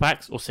get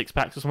 4-packs or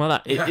 6-packs or something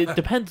like that. It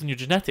depends on your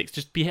genetics.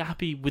 Just be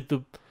happy with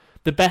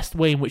the best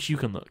way in which you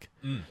can look.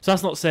 So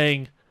that's not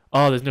saying,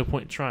 oh, there's no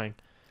point in trying.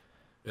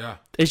 Yeah.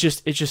 It's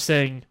just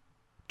saying,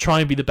 try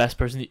and be the best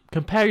person.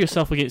 Compare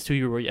yourself against who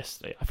you were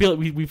yesterday. I feel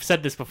like we've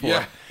said this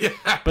before. Yeah.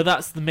 But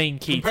that's the main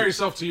key. Compare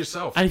yourself to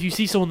yourself. And if you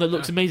see someone that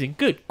looks amazing,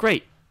 good,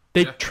 great.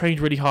 They trained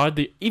really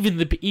hard. Even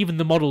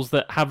the models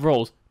that have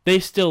roles, they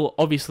still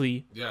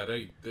obviously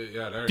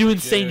they're do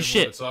insane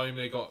shit. All the time.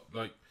 They got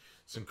like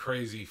some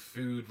crazy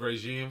food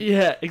regime.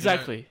 Yeah,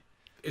 exactly. You know,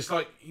 it's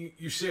like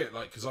you see it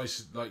like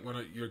because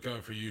you're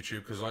going for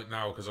YouTube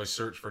because I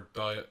search for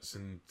diets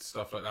and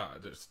stuff like that.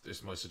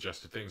 It's my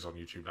suggested things on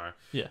YouTube now.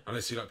 Yeah. And I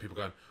see like people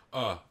going,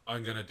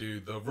 I'm gonna do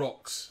the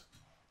Rocks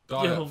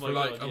diet Oh for my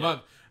like God, a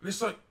month, and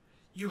it's like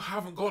you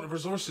haven't got the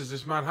resources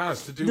this man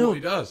has to do No. what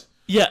he does.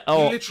 Yeah. He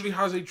Oh, literally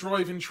has a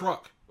driving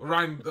truck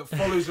around that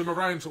follows him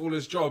around to all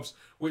his jobs,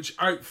 which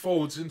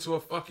outfolds into a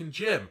fucking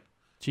gym.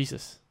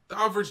 Jesus. The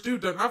average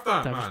dude don't have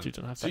that, The man. average dude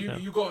don't have so that, no.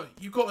 you got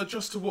to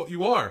adjust to what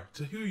you are,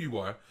 to who you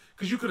are,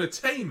 because you can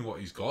attain what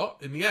he's got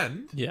in the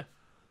end. Yeah.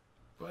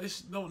 But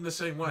it's not in the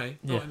same way.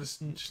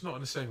 Just not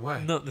in the same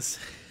way. Not this.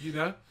 You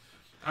know,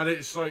 and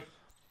it's like,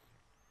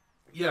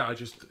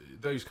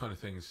 those kind of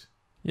things.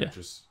 Yeah. Are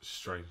just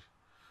strange.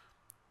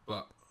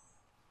 But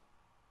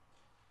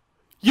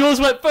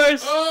Yours went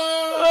first.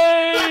 oh!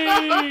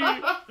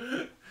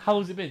 Hey! How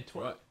long's it been?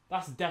 Right.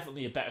 That's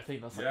definitely a better thing.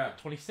 That's like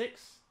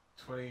 26?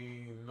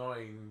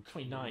 29.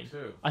 29.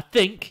 22. I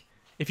think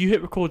if you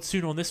hit record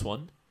soon on this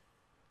one,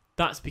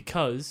 that's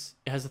because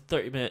it has a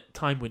 30-minute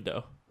time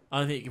window. I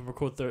don't think you can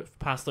record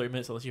past 30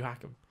 minutes unless you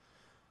hack them.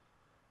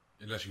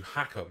 Unless you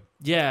hack them.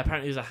 Yeah,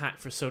 apparently there's a hack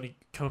for Sony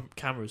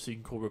cameras so you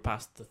can record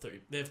past the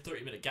 30. They have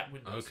 30-minute gap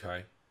windows.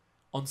 Okay.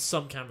 On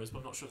some cameras, but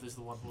I'm not sure if this is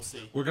the one we'll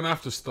see. We're gonna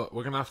have to stop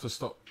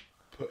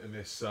putting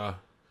this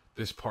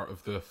this part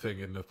of the thing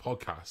in the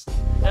podcast.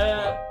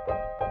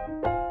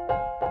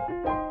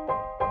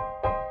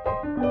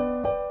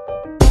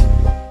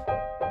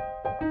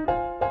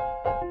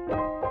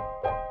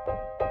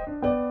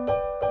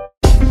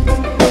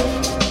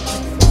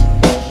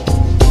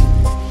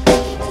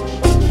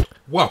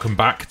 Welcome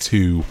back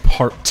to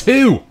part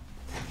 2.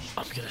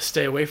 I'm going to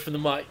stay away from the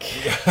mic.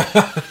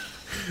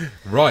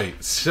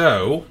 Right,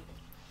 so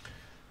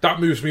that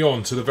moves me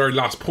on to the very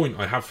last point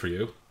I have for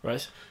you,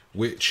 Right.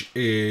 which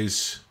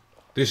is,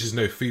 this is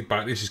no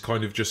feedback, this is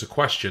kind of just a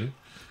question,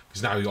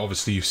 because now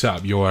obviously you've set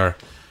up your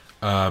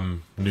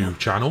new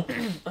channel,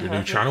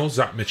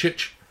 Zach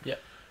Michich. Yeah.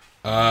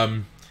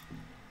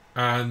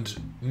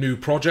 And new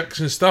projects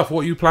and stuff.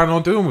 What are you planning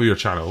on doing with your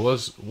channel?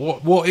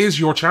 What is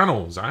your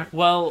channel, Zach?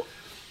 Well,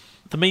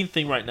 the main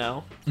thing right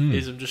now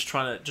is I'm just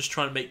trying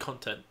to make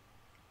content.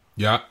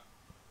 Yeah.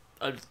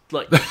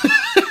 Like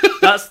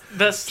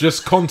that's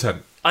Just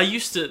content. I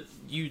used to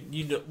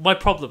you know my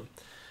problem.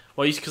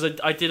 Well, because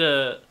I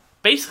did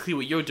basically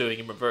what you're doing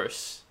in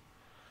reverse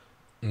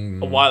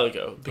a while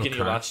ago,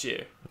 beginning of last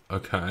year.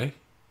 Okay.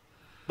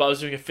 But I was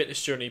doing a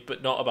fitness journey,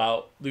 but not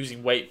about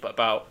losing weight, but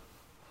about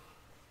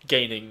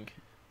gaining.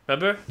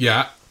 Remember?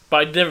 Yeah.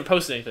 But I never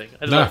posted anything.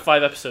 I did like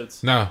 5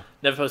 episodes. No.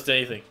 Never posted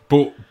anything.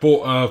 Bought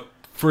a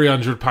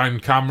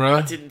 £300 camera.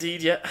 I did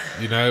indeed, yeah.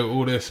 You know,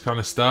 all this kind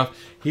of stuff.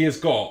 He has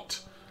got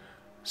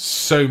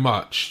so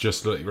much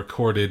just like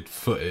recorded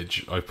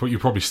footage. You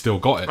probably still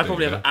got it. I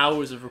probably have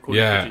hours of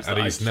recorded footage. Yeah,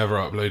 and he's never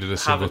uploaded a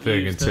single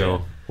thing used,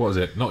 until what was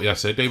it? Not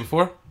yesterday, day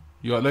before.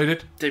 You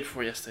uploaded? Day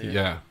before yesterday.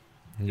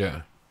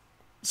 Yeah.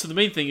 So the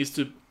main thing is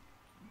to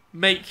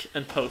make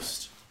and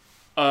post.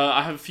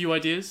 I have a few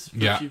ideas for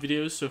a few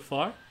videos so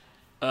far.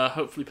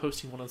 Hopefully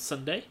posting one on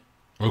Sunday.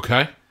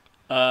 Okay.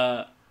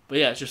 But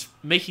yeah, just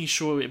making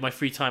sure in my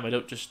free time I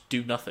don't just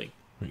do nothing.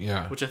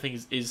 Yeah. which I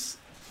think is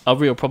a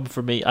real problem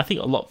for me. I think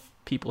a lot of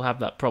people have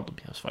that problem.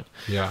 Yeah, that's fine.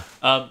 Yeah.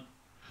 Um,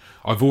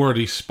 I've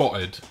already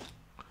spotted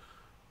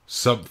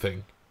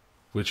something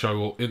which I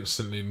will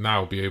instantly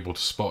now be able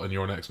to spot in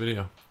your next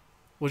video.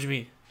 what do you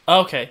mean?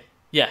 Oh, okay.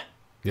 Yeah.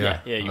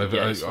 Yeah. I've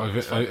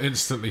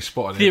instantly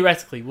spotted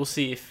Theoretically, we'll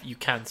see if you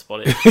can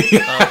spot it.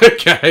 it.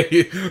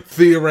 Okay.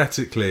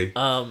 Theoretically.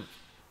 Yeah,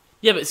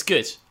 but it's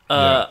good.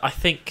 Yeah. I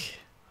think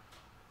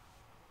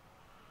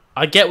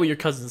I get what your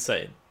cousin's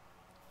saying.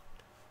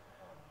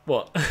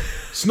 What?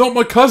 It's not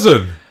my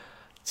cousin.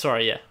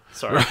 Sorry, yeah.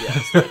 Sorry, yeah,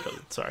 it's not your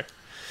cousin. Sorry.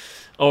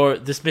 Or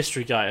this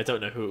mystery guy, I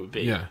don't know who it would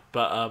be. Yeah.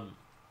 But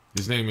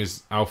his name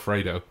is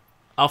Alfredo.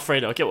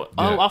 Alfredo, I get what.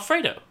 Yeah. Oh,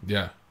 Alfredo.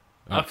 Yeah.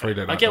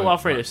 Alfredo. Okay. I get what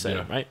Alfredo's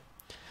saying, right?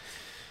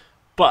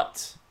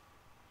 But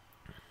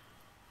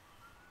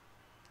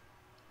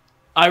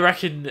I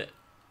reckon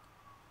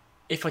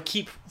if I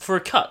keep for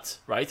a cut,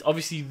 right?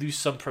 Obviously, you lose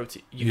some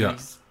protein. You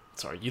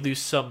lose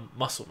some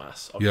muscle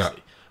mass, obviously.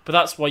 Yeah. But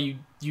that's why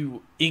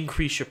you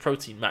increase your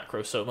protein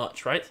macro so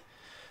much, right?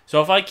 So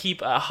if I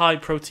keep a high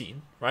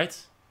protein,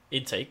 right,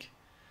 intake,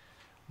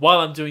 while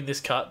I'm doing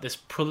this cut, this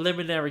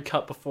preliminary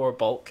cut before a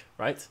bulk,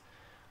 right,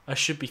 I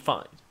should be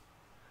fine.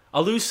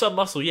 I'll lose some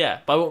muscle, yeah,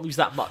 but I won't lose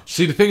that much.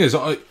 See, the thing is,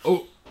 I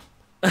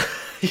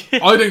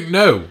don't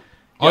know.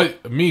 Yeah.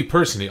 Me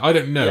personally, I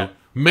don't know. Yeah.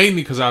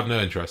 Mainly because I have no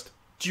interest.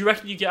 Do you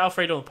reckon you get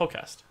Alfredo on the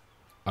podcast?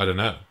 I don't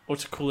know. Or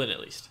to call in at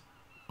least?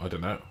 I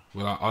don't know.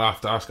 Well, I'll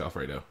have to ask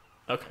Alfredo.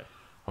 Okay.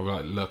 I'll be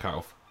like, look,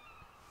 Alf,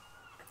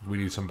 we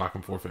need some back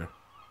and forth here.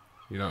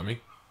 You know what I mean?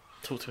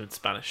 Talk to him in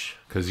Spanish.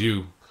 Because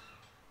you're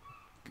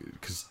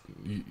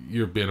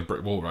being a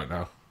brick wall right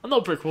now. I'm not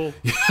a brick wall.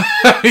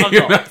 I'm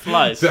not. It's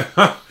lies.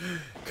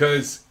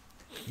 Because,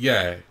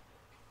 yeah,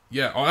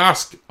 I'll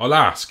ask.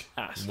 Ask.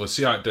 We'll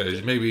see how it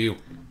does. Maybe he'll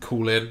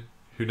call in.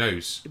 Who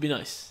knows? It'd be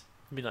nice.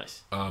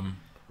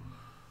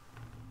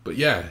 But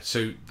yeah,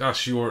 so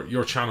that's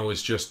your channel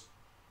is just,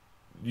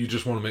 you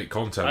just want to make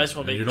content. I just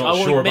want to make. You're not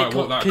sure about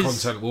what that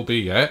content will be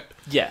yet.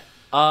 Yeah.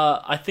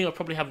 I think I'll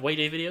probably have way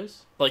day videos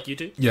like you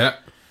do. Yeah.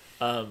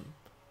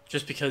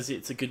 Just because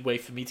it's a good way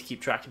for me to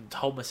keep track and to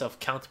hold myself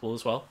accountable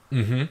as well.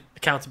 Mm-hmm.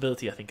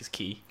 Accountability, I think, is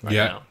key right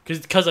now.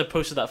 Because I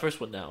posted that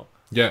first one now.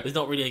 Yeah. There's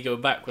not really any going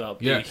back without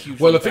being a huge.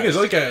 Well, the thing is,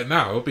 I get it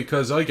now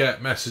because I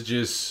get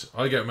messages.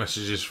 I get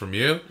messages from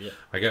you. Yeah.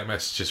 I get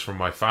messages from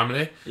my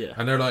family. Yeah.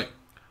 And they're like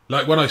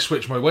when I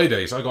switch my way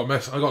days, I got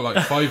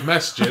like 5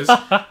 messages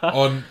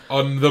on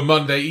the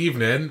Monday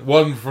evening.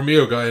 One from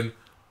you going,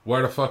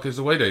 "Where the fuck is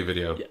the way day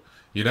video?" Yeah.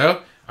 You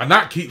know, and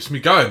that keeps me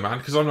going, man.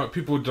 Because I'm like,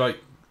 people would like.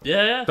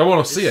 Yeah. Don't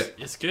want to see it.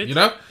 It's good. You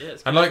know? Yeah,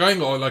 it's good. And like I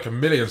ain't got like 1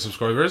 million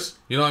subscribers.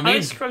 You know what I mean? How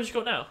many subscribers you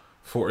got now?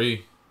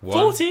 41.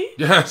 40?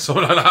 Yeah,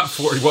 something like that.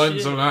 41,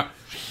 Shit. something like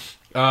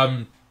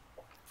that.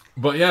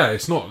 But yeah,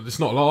 it's not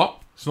a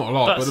lot. It's not a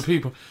lot. But the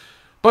people,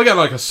 but I get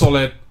like a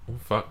solid. Oh,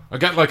 fuck. I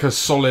get like a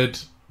solid.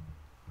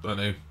 I don't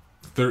know,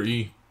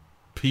 30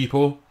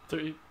 people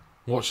 30.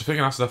 watch the thing,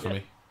 and that's enough for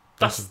me.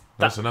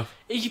 That's enough.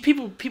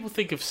 People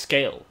think of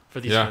scale for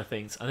these kind of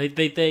things, and I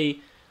think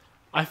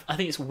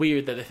it's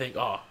weird that they think,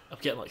 oh, I'm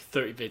getting like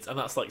 30 vids, and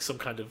that's like some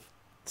kind of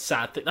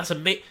sad thing. That's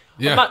amazing.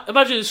 Yeah.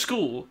 Imagine in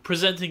school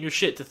presenting your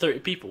shit to 30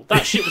 people.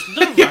 That shit was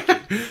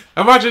nerve-wracking.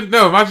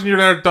 Imagine you're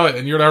there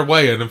dieting, you're there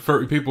weighing, and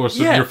 30 people are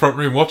sitting in your front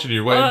room watching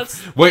you,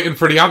 waiting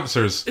for the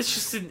answers. It's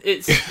just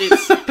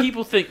it's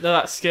people think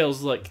that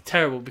scale's like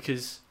terrible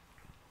because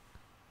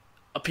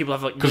people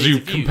have like because you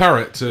compare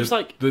it to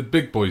like, the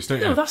big boys, don't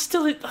you? No, that's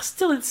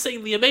still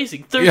insanely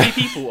amazing. 30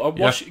 people are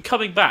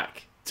coming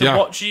back to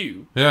watch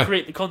you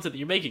create the content that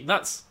you're making.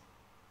 That's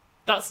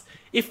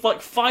if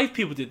like 5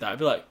 people did that, I'd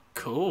be like,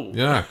 cool.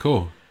 Yeah,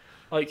 cool.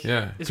 Like,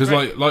 yeah, because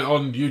like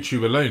on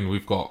YouTube alone,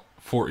 we've got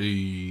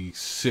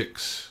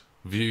 46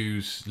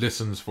 views,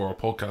 listens for our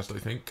podcast. I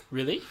think.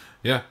 Really?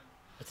 Yeah.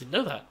 I didn't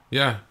know that.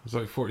 Yeah, it's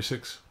like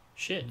 46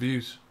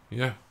 views.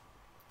 Yeah,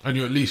 and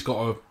you at least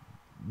got to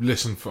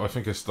listen for. I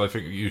think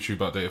YouTube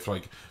update for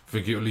like. I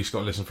think you at least got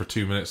to listen for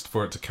 2 minutes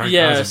for it to count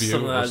as a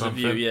view or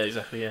something. A view. Yeah,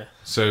 exactly. Yeah.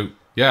 So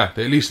yeah,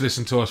 they at least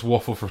listen to us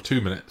waffle for 2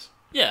 minutes.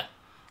 Yeah,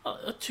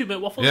 a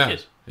 2-minute waffle is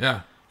good.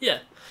 Yeah. Yeah.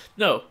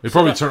 No. They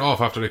probably turn it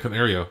off after they couldn't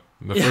hear you.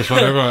 The first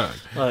one ever.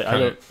 I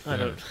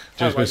don't.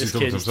 Just basically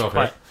talking to himself,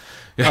 right?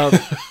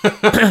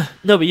 Yeah.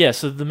 No, but yeah.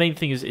 So the main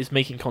thing is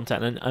making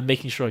content and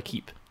making sure I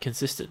keep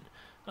consistent.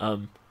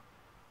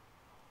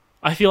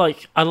 I feel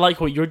like I like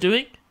what you're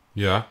doing.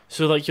 Yeah.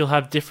 So like you'll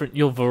have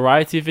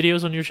variety of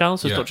videos on your channel.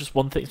 So it's not just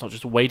one thing. It's not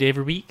just a way day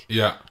every week.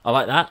 Yeah. I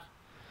like that.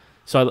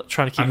 So I'm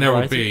trying to keep. And there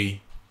would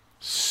be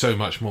so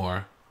much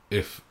more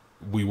if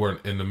we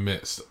weren't in the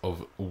midst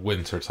of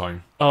winter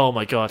time. Oh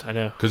my god, I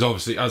know. Because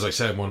obviously, as I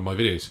said in one of my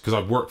videos, because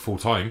I work full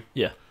time.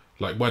 Yeah.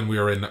 Like when we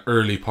were in the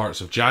early parts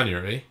of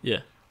January.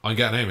 Yeah. I'm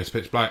getting home. It's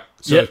pitch black,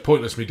 so it's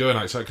pointless me doing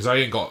outside because I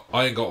ain't got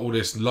all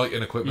this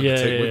lighting equipment to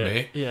take with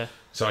me. Yeah.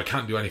 So I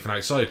can't do anything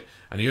outside,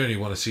 and you only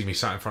want to see me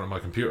sat in front of my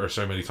computer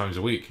so many times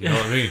a week. You know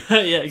what I mean?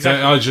 Yeah,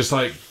 exactly. So I was just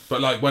like,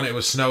 but like when it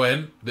was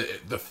snowing,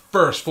 the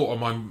first thought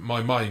on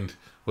my mind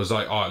was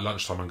like, oh, at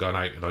lunchtime I'm going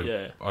out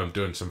and I'm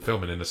doing some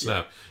filming in the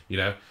snow, you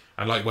know.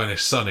 And like when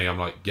it's sunny, I'm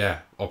like, yeah,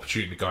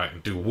 opportunity to go out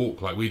and do a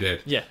walk like we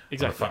did. Yeah,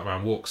 exactly. Fat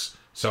Man Walks.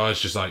 So I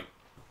was just like,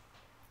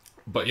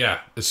 but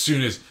yeah, as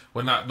soon as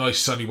when that nice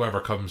sunny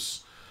weather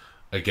comes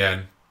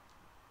again,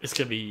 it's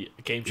gonna be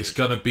a game changer. It's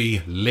gonna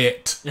be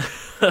lit.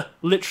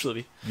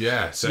 Literally.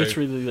 Yeah. So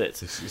literally lit.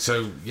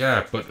 So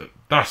yeah, but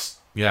that's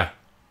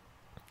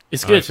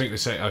It's good. I think the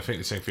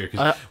same for you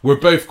because we're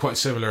both quite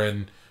similar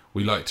in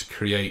we like to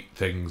create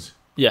things.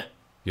 Yeah.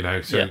 You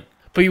know. So. Yeah.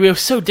 But we're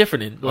so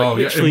different in in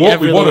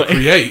what we want to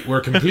create. We're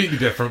completely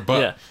different,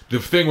 but the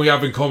thing we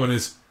have in common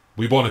is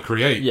we want to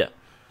create. Yeah.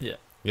 Yeah.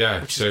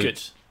 Yeah. Which is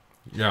good.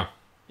 Yeah.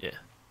 Yeah.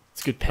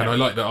 It's a good pair. And I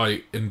like that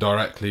I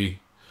indirectly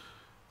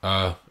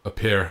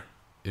appear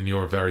in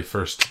your very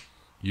first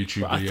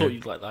YouTube video. I thought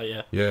you'd like that,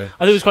 yeah. Yeah. I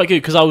think it was quite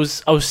good because I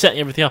was setting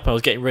everything up and I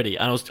was getting ready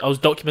and I was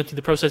documenting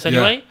the process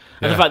anyway. Yeah.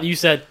 And the fact that you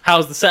said,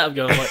 "How's the setup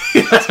going?" I'm like,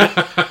 that's good.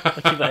 I'll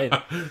keep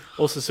that in.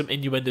 Also, some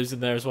innuendos in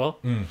there as well.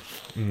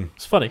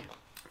 It's funny.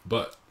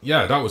 But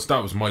yeah, that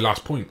was my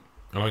last point,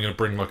 and I'm going to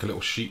bring like a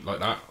little sheet like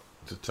that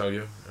to tell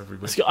you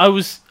everybody. I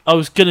was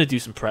gonna do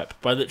some prep,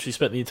 but I literally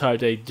spent the entire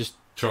day just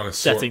trying to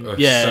setting.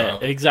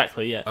 set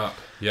exactly. Yeah. up.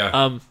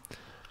 Yeah.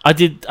 I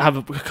did have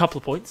a couple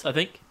of points. I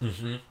think.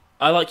 Mm-hmm.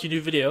 I like your new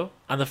video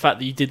and the fact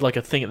that you did like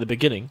a thing at the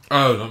beginning.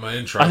 Oh, not my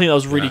intro. I think that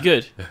was really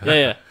good.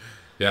 Yeah.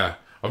 Yeah.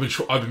 I've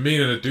been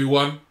meaning to do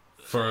one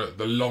for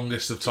the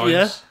longest of times.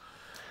 Yeah.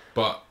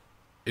 But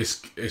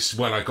it's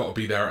when I got to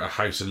be there at a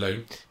house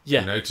alone.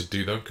 Yeah. You know, to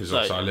do them because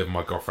obviously I live with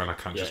my girlfriend. I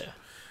can't just.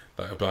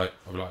 Yeah.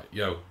 I'm like,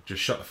 yo,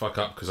 just shut the fuck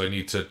up because I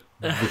need to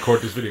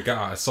record this video, get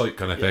out of sight,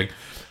 kind of thing.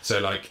 So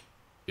like,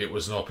 it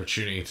was an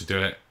opportunity to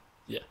do it.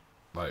 Yeah.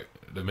 Like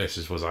the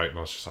missus was out, and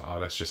I was just like, oh,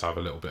 let's just have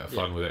a little bit of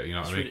fun with it. You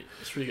know what I mean?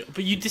 It's really good.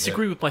 But you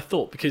disagree with my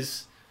thought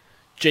because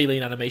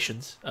J-Lane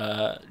Animations,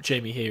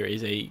 Jamie here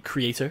is a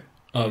creator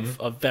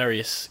of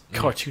various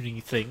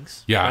cartooning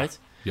things. Yeah. Right.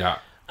 Yeah.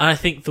 And I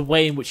think the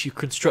way in which you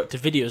construct a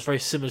video is very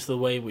similar to the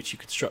way in which you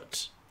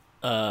construct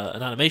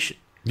an animation.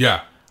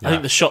 Yeah. I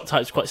think the shot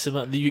type is quite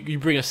similar. You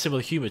bring a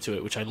similar humor to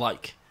it, which I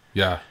like.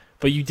 Yeah.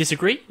 But you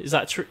disagree? Is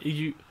that true?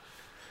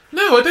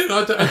 No, I don't.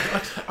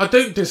 I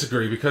don't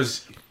disagree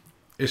because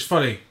it's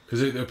funny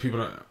because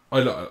people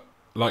I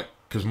like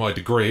because my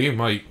degree,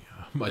 my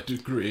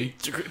degree,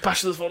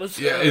 bachelor's of honours.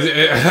 Yeah,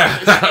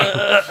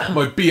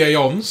 my BA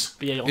Hons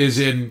is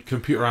in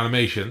computer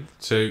animation.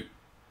 So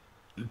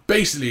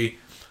basically,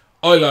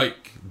 I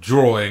like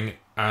drawing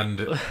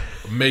and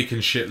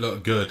making shit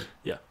look good.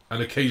 Yeah.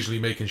 And occasionally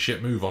making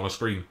shit move on a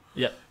screen.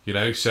 Yeah. You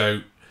know,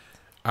 so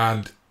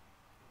and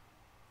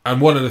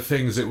one of the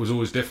things that was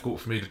always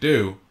difficult for me to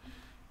do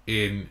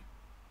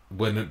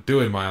when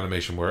doing my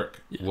animation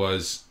work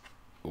was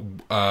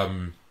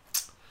fucking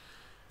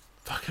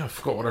I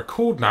forgot what they're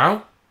called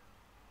now.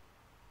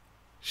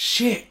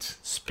 Shit.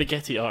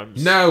 Spaghetti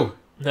arms. No.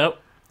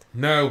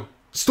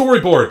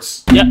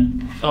 Storyboards. Yeah.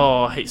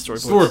 Oh, I hate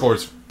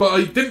storyboards. But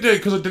I didn't do it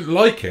because I didn't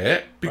like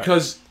it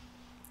because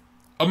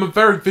I'm a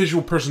very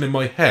visual person in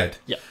my head.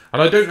 Yeah.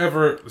 And I don't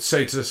ever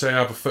say I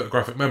have a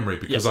photographic memory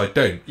because I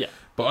don't. Yeah.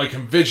 But I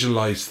can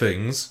visualize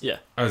things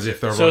as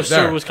if they're right there.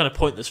 So it was kind of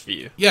pointless for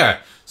you. Yeah.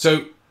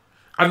 So,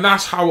 and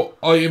that's how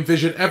I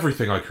envision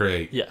everything I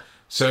create. Yeah.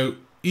 So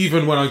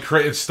even when I'm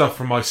creating stuff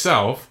for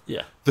myself,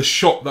 the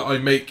shot that I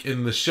make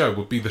in the show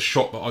would be the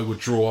shot that I would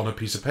draw on a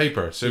piece of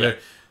paper. So they're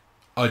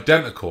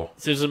identical.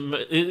 So it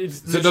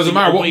doesn't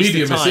matter what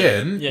medium it's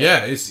in.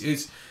 Yeah,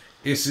 it's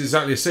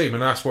exactly the same,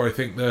 and that's where I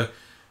think that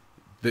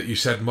you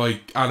said my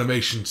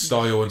animation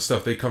style and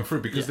stuff, they come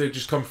through because they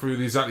just come through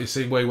exactly the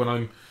same way when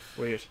I'm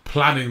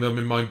planning them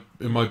in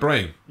my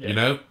brain. You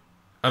know,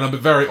 and I'm a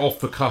very off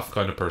the cuff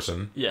kind of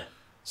person. Yeah.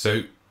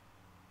 So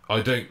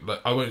I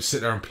won't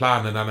sit there and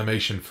plan an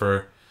animation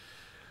for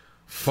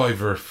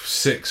 5 or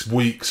 6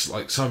 weeks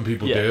like some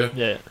people do.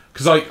 Yeah.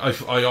 Because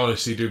I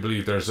honestly do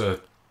believe there's a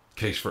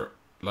case for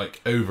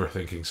like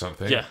overthinking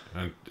something. Yeah.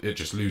 And it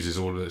just loses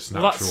all of its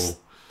natural.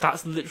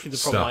 That's literally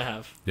the problem I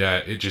have. Yeah,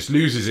 it just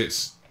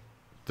loses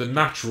the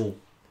natural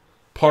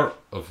part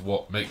of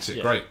what makes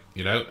it great,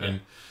 you know.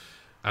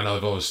 And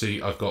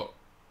I've got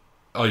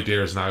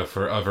ideas now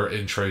for other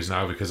intros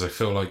now because I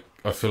feel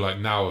like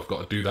now I've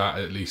got to do that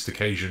at least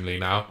occasionally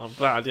now. I'm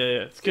glad,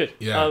 it's good.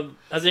 Yeah.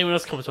 Has anyone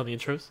else commented on the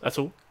intros at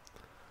all?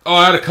 Oh,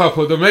 I had a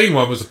couple. The main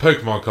one was the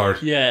Pokemon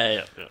card.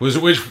 Yeah.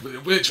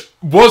 Which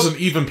wasn't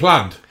even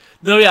planned.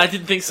 No, I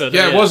didn't think so.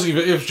 It wasn't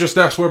even. It was just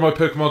that's where my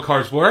Pokemon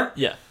cards were.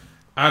 Yeah.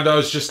 And I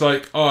was just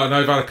like, and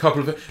I've had a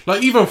couple of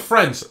like even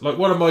friends, like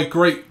one of my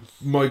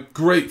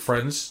great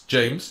friends,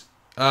 James.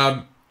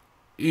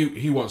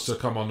 He wants to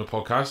come on the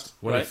podcast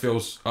when he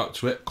feels up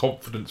to it,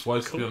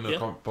 confidence-wise, to be on the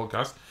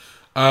podcast.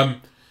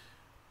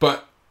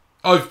 But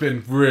I've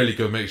been really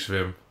good mates with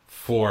him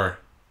for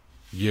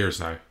years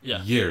now.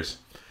 Yeah. Years.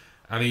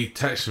 And he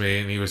texted me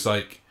and he was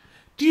like,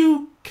 do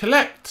you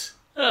collect?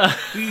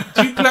 Do you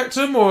collect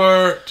them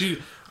or do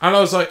you... And I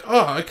was like,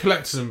 I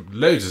collected them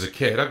loads as a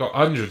kid. I got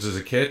hundreds as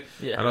a kid.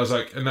 Yeah. And I was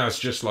like, and that's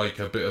just like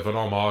a bit of an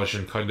homage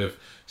and kind of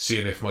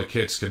seeing if my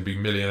kids can be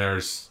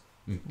millionaires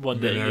one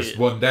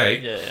day.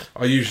 Yeah.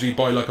 I usually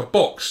buy like a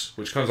box,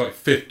 which comes like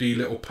 50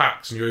 little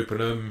packs, and you open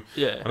them.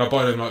 Yeah. And I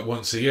buy them like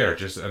once a year,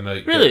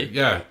 Really?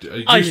 Yeah.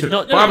 I did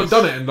not know but I haven't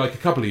done it in like a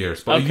couple of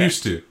years, but I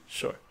used to.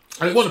 Sure.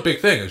 And it wasn't a big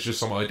thing. It's just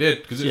something I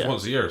did because it was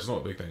once a year. It's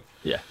not a big thing.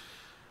 Yeah.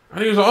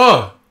 And he was like,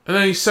 oh. And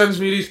then he sends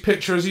me these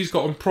pictures. He's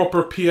got them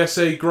proper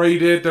PSA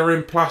graded. They're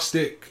in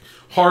plastic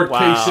hard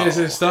cases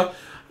and stuff.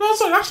 And I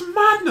was like, that's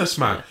madness,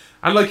 man. Yeah.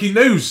 And like, he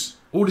knows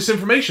all this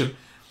information.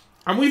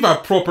 And we've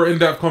had proper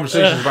in-depth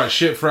conversations about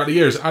shit throughout the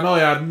years. And I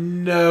had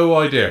no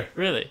idea.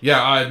 Really?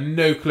 Yeah, I had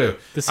no clue.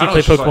 Does he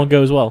play Pokemon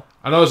Go as well?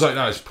 And I was like,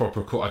 that is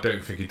proper cool. I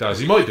don't think he does.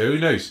 He might do. Who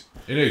knows?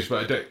 Who knows?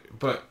 But I don't.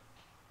 But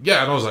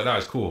yeah, and I was like, that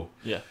is cool.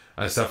 Yeah.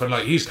 And stuff. And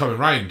like, he's coming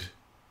round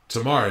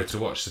tomorrow to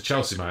watch the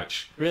Chelsea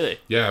match. Really?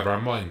 Yeah,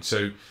 around mine.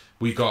 So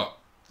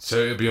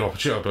it'd be an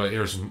opportunity. I'd be like,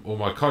 here's all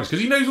my cards, because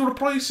he knows all the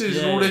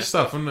prices and all this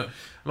stuff. And I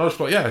was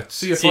like, yeah,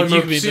 see if I'm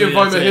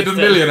a hidden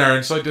millionaire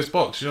inside this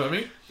box. You know what I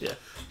mean? Yeah.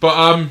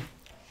 But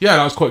yeah,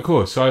 that was quite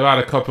cool. So I've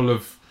had a couple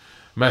of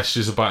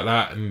messages about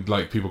that, and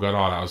like people going,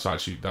 oh, that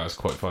was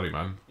quite funny,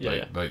 man.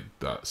 Yeah. Like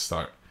that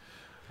start.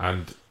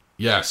 And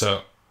yeah,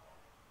 so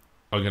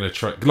I'm gonna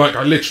try. Like,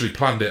 I literally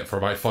planned it for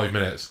about 5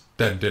 minutes,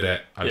 then did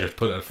it, and just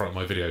put it in front of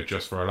my video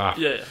just for a laugh.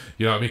 Yeah.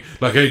 You know what I mean?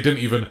 Like, I didn't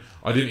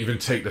even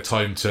take the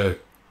time to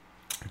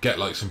get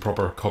like some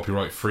proper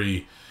copyright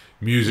free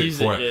music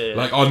for it. Yeah.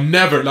 Like, I'll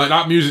never, like,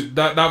 that music,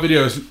 that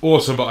video is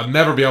awesome, but I'd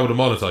never be able to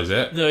monetize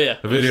it. No, yeah.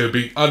 The video would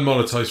be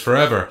unmonetized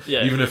forever.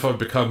 Yeah. Even if I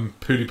become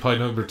PewDiePie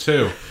number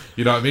 2.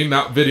 You know what I mean?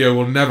 That video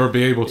will never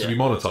be able to be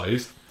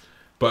monetized,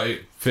 but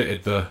it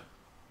fitted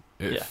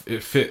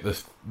it fit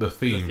the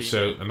theme.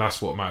 So, and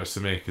that's what matters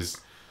to me, because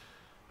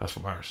that's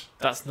what matters.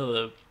 That's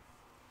another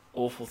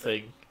awful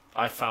thing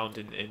I found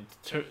in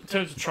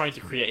terms of trying to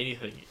create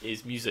anything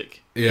is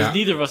music. Yeah. Because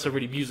neither of us are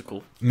really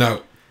musical.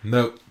 No.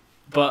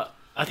 But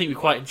I think we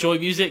quite enjoy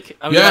music.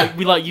 And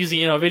we like using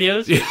it in our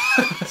videos. Yeah.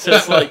 So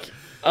it's like,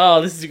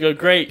 oh, this is going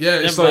great. Yeah,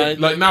 it's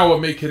like now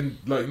I'm making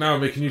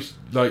use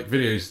like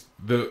videos.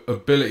 The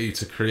ability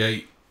to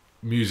create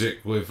music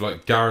with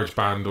like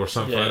GarageBand or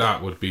something like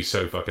that would be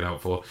so fucking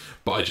helpful.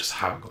 But I just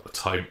haven't got the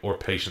time or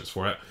patience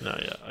for it. No,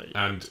 yeah.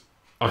 And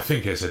I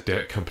think it's a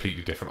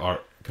completely different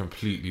art.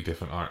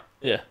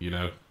 Yeah. You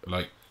know,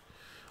 like,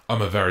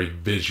 I'm a very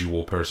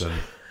visual person.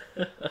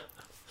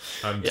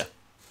 And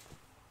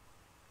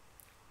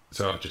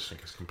so I just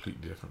think it's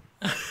completely different.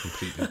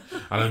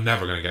 And I'm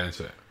never going to get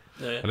into it.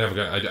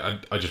 Yeah.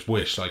 I just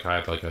wish like I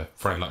had like a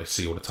friend like I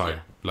see all the time,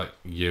 like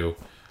you.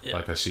 Yeah.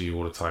 Like I see you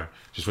all the time.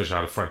 Just wish I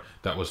had a friend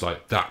that was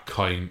like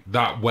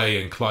that way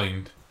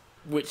inclined.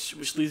 Which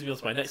leads me on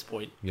to my next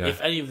point. Yeah.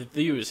 If any of the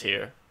viewers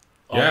here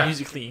are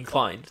musically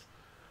inclined,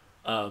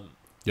 no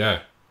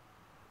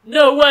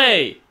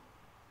way!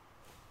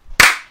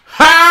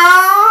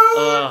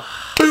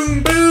 Ha!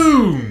 Boom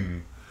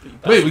boom!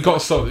 Wait, we got to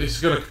stop. This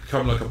is going to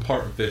become like a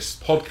part of this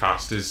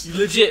podcast.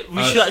 Legit,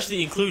 we should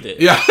actually include it.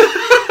 Yeah.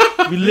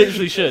 We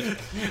literally should.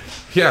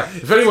 Yeah,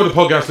 if any of the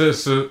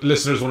podcast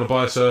listeners want to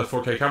buy us a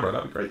 4K camera,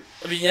 that'd be great.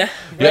 I mean,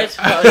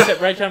 red,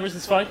 red cameras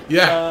is fine.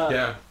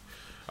 Yeah.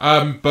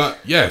 But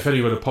yeah, if any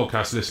of the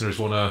podcast listeners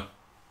want to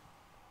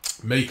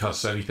make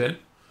us anything,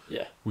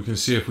 we can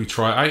see if we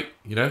try it out.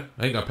 You know,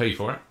 I ain't gonna pay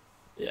for it.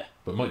 Yeah,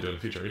 but might do in the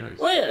future. Who knows?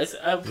 Well, yeah,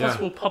 plus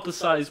we'll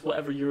publicise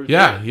whatever you're.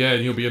 Yeah,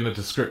 and you'll be in the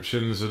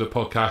descriptions of the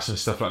podcast and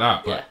stuff like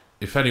that. But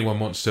if anyone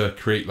wants to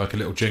create like a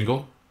little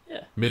jingle,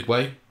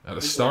 midway. At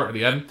the start, at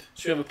the end.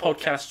 Should we have a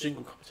podcast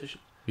jingle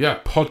competition? Yeah,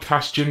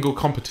 podcast jingle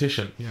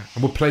competition. Yeah.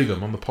 And we'll play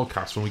them on the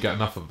podcast when we get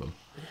enough of them.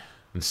 Yeah.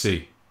 And see.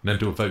 And then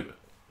do a vote.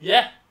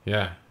 Yeah.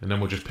 Yeah. And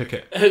then we'll just pick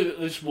it.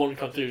 Just one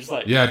come through. It's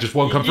like, yeah, just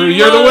one come through.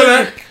 You're the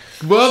winner.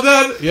 Well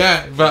done.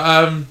 Yeah.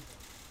 But,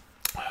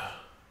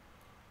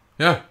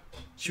 yeah.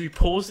 Should we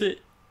pause it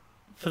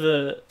for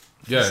the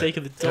sake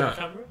of the dumb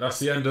camera? That's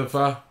the end of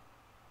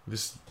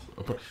this.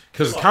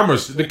 Because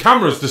the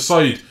cameras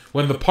decide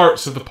when the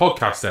parts of the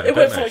podcast end. It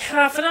went for like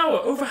half an hour,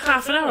 over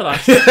half an hour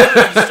last time. I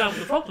understand what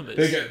the problem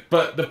is.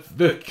 But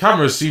the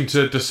cameras seem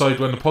to decide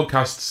when the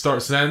podcast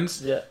starts and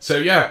ends. Yeah. So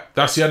yeah,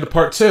 that's the end of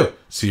part 2.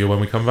 See you when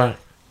we come back.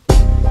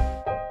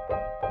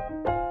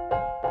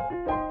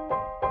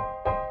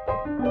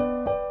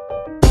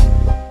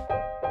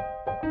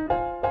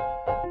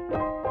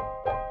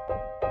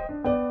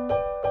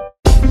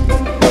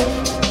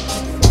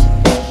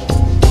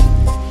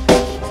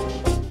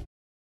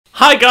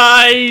 Hi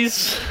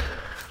guys!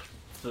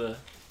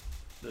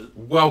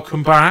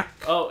 Welcome back.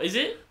 Oh, is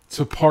it?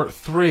 To part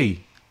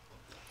 3.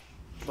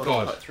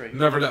 God, part 3.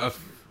 Never let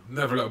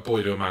a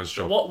boy do a man's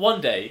job. One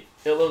day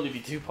it'll only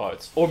be 2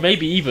 parts, or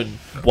maybe even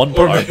 1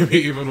 part. Or maybe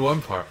even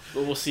 1 part.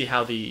 But we'll see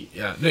how the.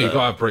 Yeah, no, you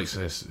gotta have breaks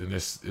in this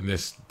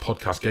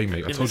podcast game,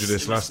 mate. I told you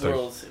this last time.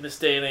 In this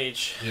day and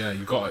age. Yeah,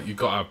 you gotta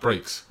have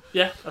breaks.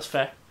 Yeah, that's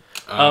fair.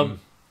 I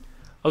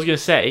was gonna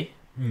say.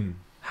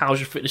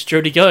 How's your fitness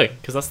journey going?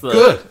 Because that's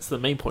the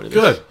main point of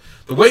this. Good.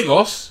 The weight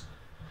loss,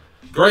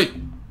 great.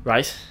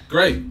 Right.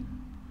 Great.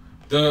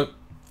 The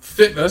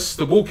fitness,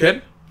 the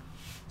walk-in,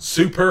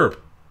 superb.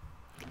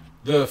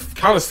 the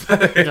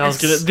calisthenics. I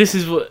was gonna. This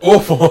is what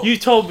awful. you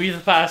told me the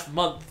past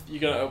month.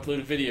 You're gonna upload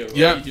a video.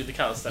 Yeah. Of you do the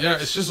calisthenics.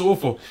 Yeah, it's just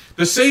awful.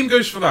 The same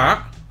goes for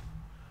that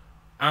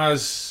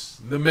as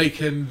the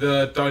making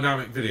the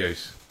dynamic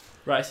videos.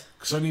 Right.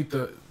 Because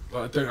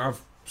I don't have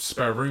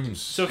spare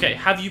rooms. So okay,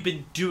 have you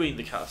been doing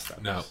the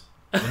calisthenics? No,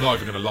 I'm not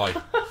even gonna lie.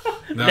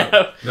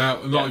 No,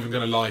 I'm not even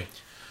gonna lie.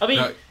 I mean,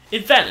 No.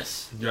 in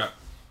fairness, Yeah,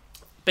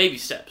 baby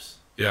steps.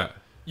 yeah,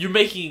 You're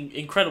making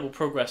incredible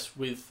progress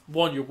with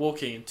one, your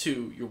walking, and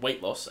two, your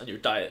weight loss and your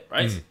diet.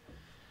 Right.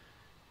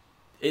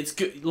 It's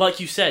good, like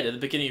you said at the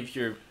beginning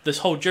of this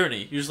whole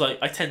journey. You're just like,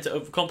 I tend to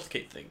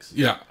overcomplicate things.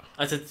 yeah,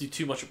 I tend to do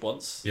too much at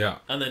once. yeah,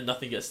 And then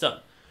nothing gets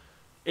done.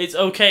 It's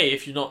okay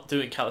if you're not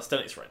doing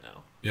calisthenics right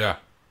now. yeah,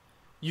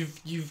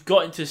 You've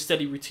got into a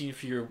steady routine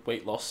for your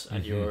weight loss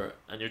and your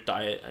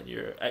diet and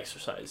your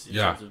exercise in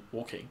terms of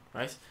walking,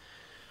 right?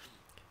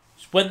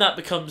 When that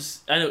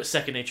becomes, I know it's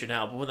second nature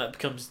now, but when that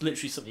becomes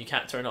literally something you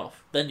can't turn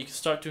off, then you can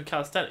start doing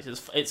calisthenics.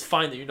 It's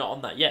fine that you're not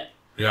on that yet.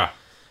 yeah.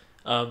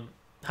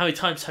 How many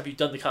times have you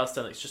done the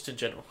calisthenics just in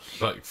general?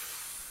 Like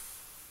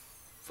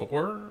 4?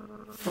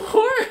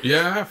 4?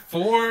 Yeah,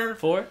 4.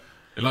 4?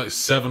 In like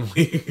 7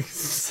 weeks.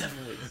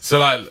 7 weeks. So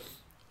like,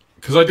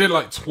 because I did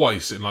like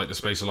twice in like the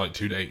space of like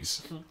 2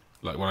 days,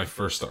 like when I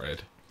first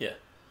started. Yeah.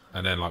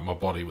 And then like my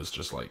body was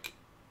just like.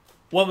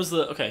 When was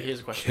the? Okay, here's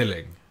a question.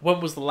 Killing.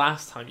 When was the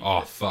last time you? Oh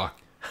did? fuck.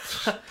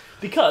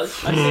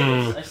 Because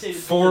I say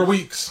this 4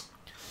 weeks.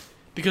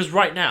 Because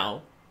right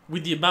now,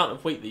 with the amount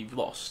of weight that you've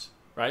lost,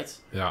 right?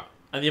 Yeah.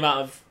 And the amount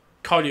of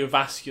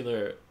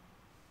cardiovascular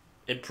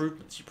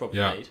improvements you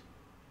probably made,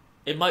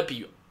 it might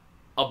be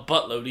a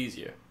buttload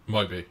easier.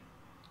 Might be.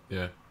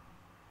 Yeah.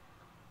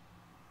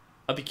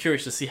 I'd be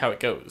curious to see how it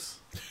goes.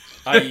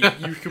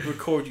 You could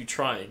record you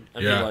trying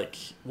and be like,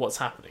 what's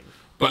happening?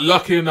 But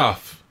lucky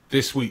enough,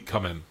 this week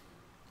coming,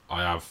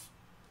 I have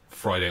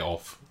Friday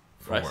off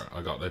from work.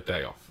 I got the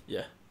day off.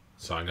 Yeah.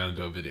 So I'm going to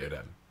do a video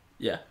then.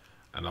 Yeah.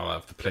 And I'll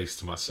have the place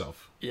to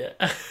myself. Yeah.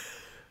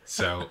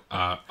 So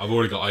I've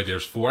already got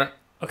ideas for it.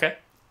 Okay.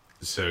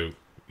 So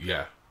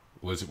yeah,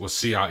 we'll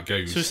see how it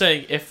goes. So we're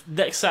saying if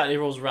next Saturday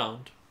rolls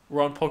around,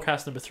 we're on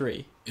podcast number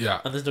 3. Yeah.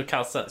 And there's no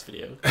calisthenics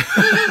video.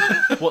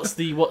 What's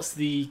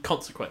the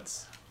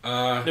consequence?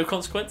 No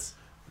consequence?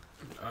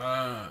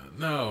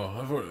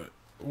 No.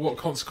 What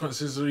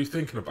consequences are you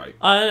thinking about?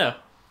 I don't know.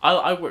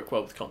 I work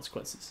well with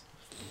consequences.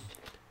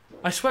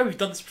 I swear we've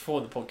done this before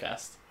on the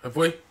podcast. Have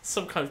we?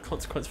 Some kind of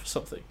consequence for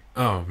something.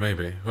 Oh,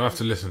 maybe we'll have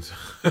to listen to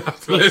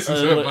listen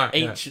to it back.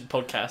 Ancient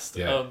podcast.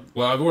 Yeah.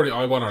 Well, I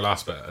won our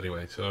last bet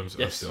anyway, so I'm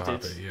still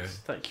happy. Did. Yeah.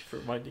 Thank you for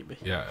reminding me.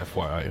 Yeah.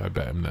 FYI, I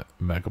bet him that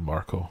Meghan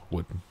Markle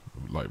would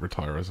like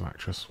retire as an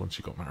actress when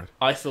she got married.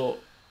 I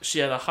thought she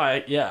had a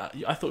high. Yeah.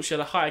 I thought she had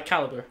a higher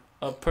caliber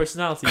of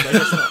personality. But I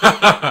guess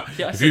not.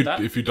 Yeah, I said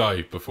that. If you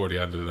die before the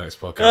end of the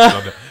next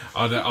podcast,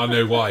 I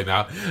know why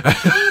now.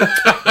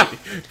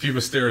 If you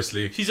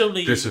mysteriously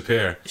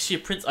disappear. Is she a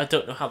prince? I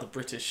don't know how the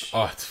British.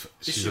 Oh,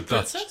 she's a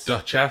Duchess.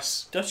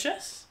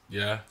 Duchess?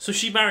 Yeah. So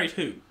she married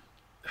who?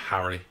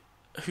 Harry.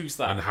 Who's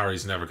that? And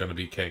Harry's never going to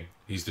be king.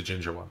 He's the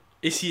ginger one.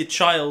 Is he a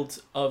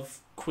child of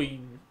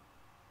Queen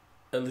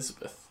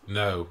Elizabeth?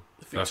 No,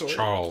 Victoria? that's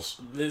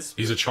Charles. Liz?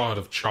 He's a child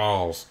of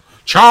Charles.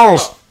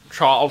 Charles! Oh,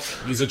 Charles.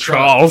 He's a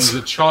child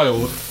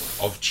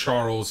of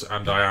Charles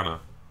and Diana.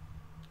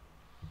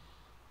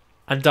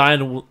 And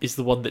Diana is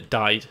the one that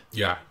died?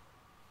 Yeah.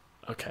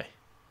 Okay.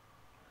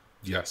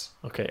 Yes.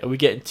 Okay. Are we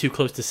getting too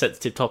close to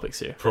sensitive topics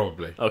here?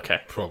 Probably. Okay.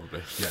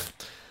 Probably. Yeah.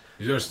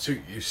 You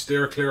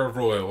steer clear of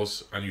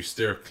royals and you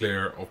steer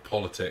clear of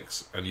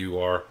politics, and you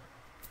are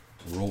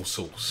raw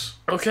sauce.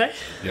 Okay.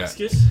 Yeah. That's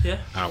good. Yeah.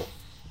 Ow.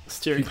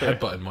 Steering clear.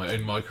 Headbutting my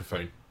own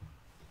microphone.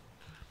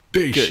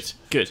 Beesh.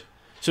 Good.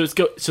 So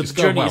the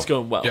journey is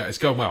going well. Yeah, it's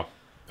going well.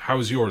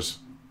 How's yours?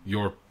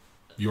 Your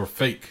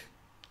fake.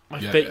 My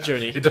fake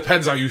journey. It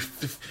depends how you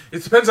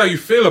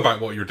feel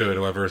about what you're doing,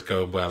 whether it's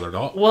going well or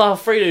not. Well,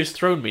 Alfredo's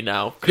thrown me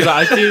now because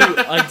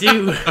I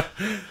do.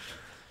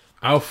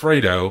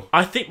 Alfredo.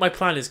 I think my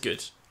plan is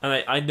good,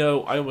 and I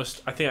know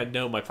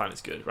my plan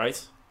is good,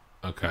 right?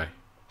 Okay.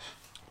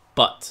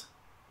 But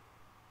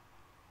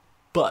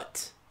I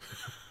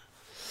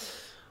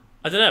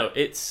don't know.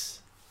 It's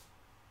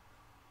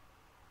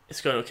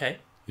going okay.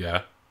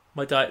 Yeah.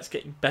 My diet's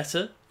getting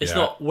better. It's Yeah.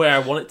 not where I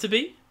want it to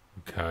be.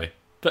 Okay.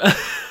 But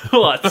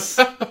what?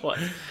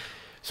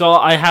 So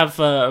I have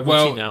a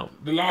routine now.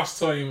 The last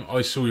time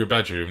I saw your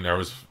bedroom, there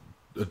was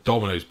a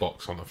Domino's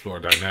box on the floor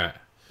down there.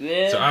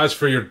 Yeah. So as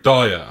for your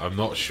diet, I'm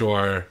not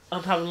sure.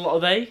 I'm having a lot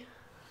of A.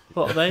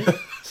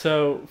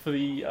 So for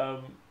the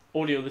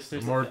audio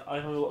listeners, I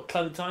have a lot of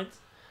clementines.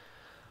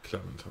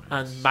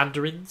 And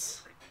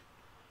mandarins.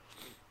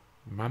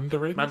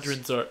 Mandarins?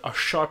 Mandarins are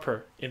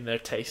sharper in their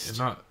taste. Is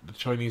that the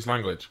Chinese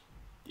language?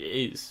 It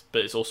is,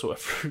 but it's also a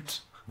fruit.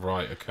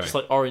 Right, okay. It's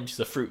like orange is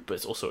a fruit, but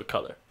it's also a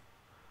colour.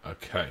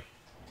 Okay.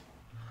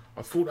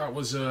 I thought that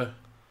was a...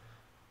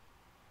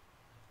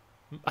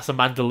 That's a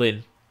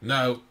mandolin.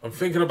 No, I'm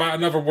thinking about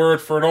another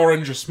word for an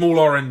orange, a small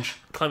orange.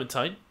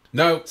 Clementine?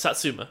 No.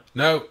 Satsuma?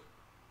 No.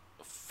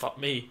 Fuck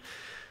me.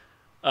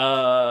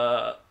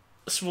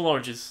 Small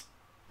oranges.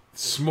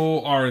 Small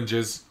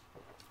oranges.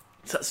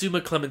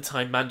 Satsuma,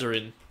 clementine,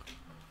 mandarin.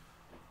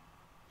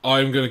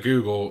 I'm gonna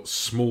Google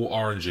small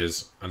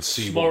oranges and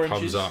see Small what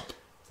oranges. comes up.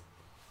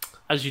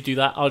 As you do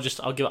that, I'll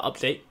give an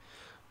update.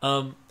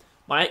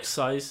 My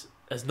exercise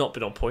has not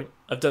been on point.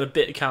 I've done a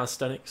bit of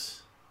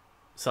calisthenics,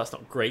 so that's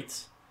not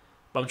great.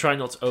 But I'm trying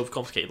not to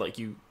overcomplicate,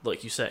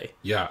 like you say.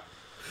 Yeah.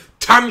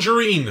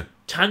 Tangerine.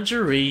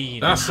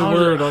 Tangerine. That's the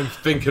word I'm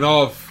thinking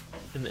of.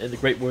 In the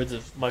great words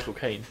of Michael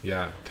Caine.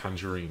 Yeah,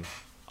 tangerine.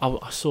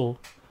 I saw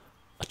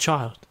a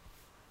child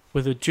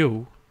with a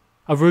jewel,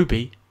 a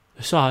ruby,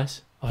 the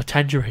size of a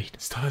tangerine. The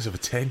size of a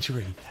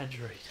tangerine.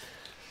 Tangerine.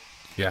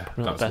 Yeah,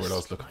 that's the word I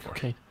was looking for.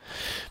 Okay.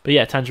 But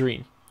yeah,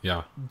 tangerine.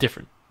 Yeah.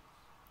 Different.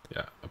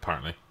 Yeah,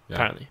 apparently. Yeah.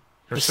 Apparently.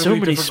 There's so many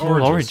different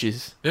small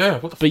oranges. Yeah,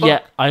 what the But fuck?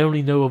 yet, I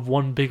only know of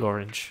one big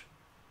orange.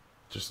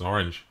 Just an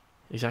orange.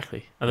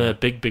 Exactly. And then a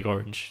big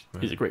orange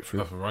is a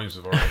grapefruit. Nothing rhymes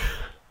with orange.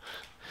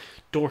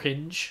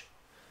 Dorange.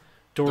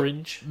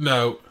 Dorange.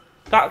 No.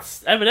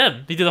 That's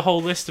Eminem. He did a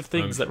whole list of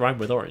things that rhyme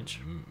with orange.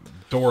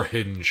 Door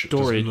hinge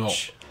does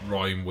not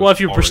rhyme with Well, if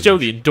you're orange.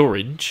 Bristolian,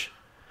 Dorange.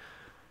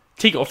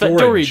 Take off that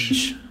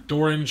Dorange.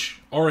 Dorange.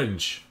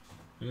 Orange.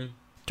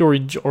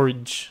 Dorange,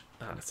 orange.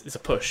 It's a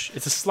push.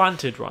 It's a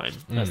slanted rhyme,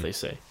 as they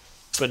say.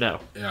 But no.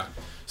 Yeah.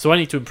 So I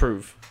need to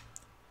improve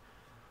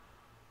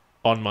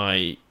on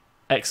my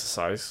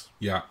exercise.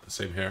 Yeah,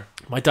 same here.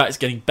 My diet's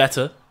getting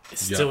better.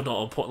 It's still not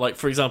on point. Like,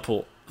 for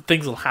example,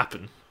 things will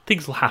happen.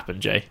 Things will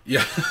happen, Jay.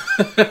 Yeah.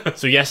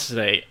 So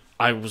yesterday,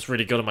 I was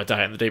really good on my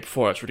diet, and the day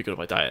before, I was really good on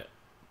my diet.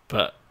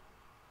 But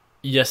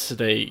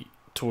yesterday,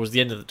 towards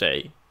the end of the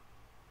day,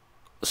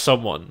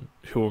 someone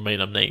who will remain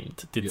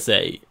unnamed did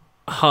say,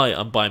 "Hi,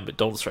 I'm buying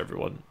McDonald's for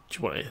everyone. Do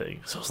you want anything?"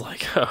 So I was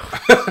like,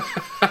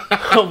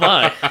 oh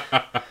my.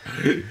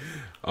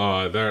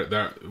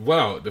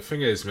 Well, the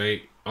thing is,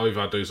 mate, I've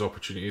had those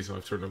opportunities and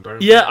I've turned them down.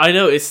 Yeah, I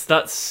know.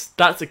 That's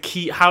a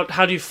key.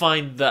 How do you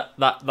find that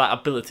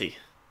ability?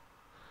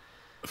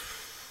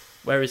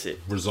 Where is it?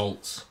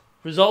 Results.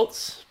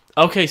 Results?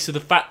 Okay, so the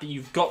fact that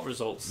you've got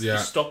results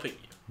is stopping you.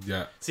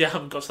 Yeah. See, I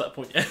haven't got to that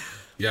point yet.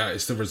 Yeah,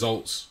 it's the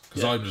results.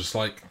 Because I'm just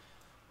like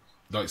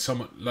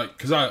someone,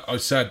 because I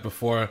said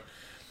before,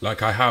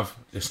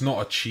 it's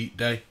not a cheat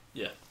day.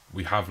 Yeah.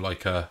 We have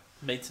a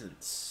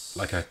maintenance.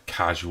 Like a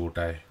casual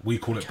day. We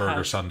call it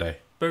Burger Sunday.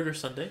 Burger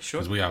Sunday,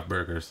 sure. Because we have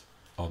burgers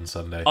on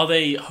Sunday. Are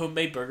they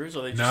homemade burgers or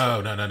are they just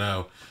No.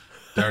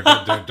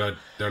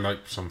 They're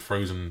like some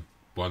frozen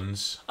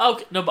ones. Oh,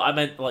 okay. No, but I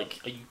meant are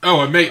you... Oh,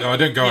 I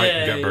don't go out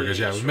and get burgers.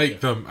 Yeah, we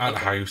make them at the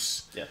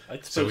house. Yeah,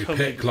 I so we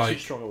pick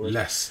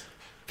less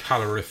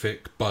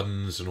calorific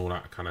buns and all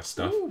that kind of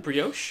stuff. Ooh,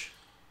 brioche.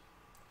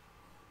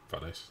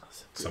 Quite nice.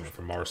 Something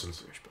from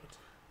Morrison's.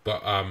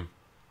 But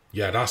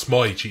that's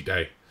my cheat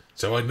day.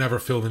 So I never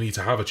feel the need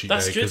to have a cheat day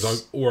because I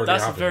already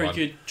have one. That's a very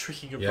good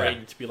trick in your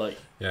brain to be like...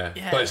 Yeah,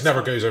 but it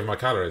never goes over my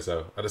calories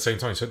though at the same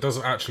time. So it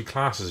doesn't actually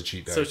class as a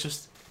cheat day. So it's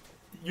just...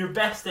 Your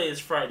best day is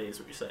Friday is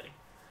what you're saying.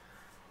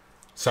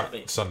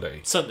 Sunday.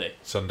 Sunday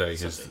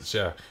is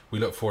we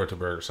look forward to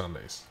Burger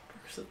Sundays.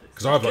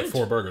 Because I have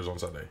 4 burgers on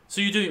Sunday.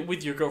 So you do it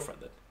with your girlfriend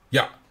then?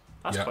 Yeah.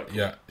 That's quite cool.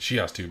 Yeah, she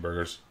has 2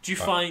 burgers. Do you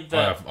find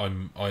that...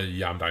 I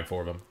am down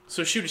 4 of them.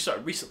 So she only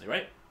started recently,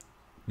 right?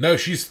 No,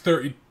 she's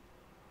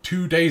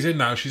 32 days in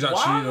now. She's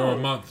actually or a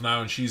month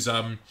now, and she's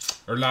her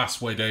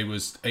last weigh day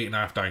was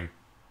 8.5 down.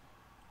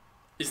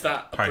 Is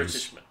that a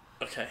British?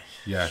 Okay.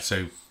 Yeah,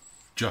 so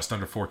just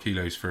under 4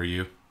 kilos for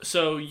you.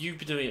 So you've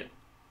been doing it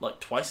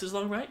twice as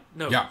long, right?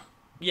 No. Yeah.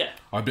 Yeah.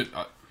 I'll tell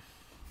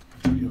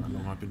you how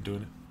long I've been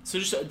doing it. So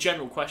just a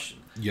general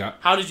question. Yeah.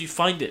 How did you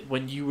find it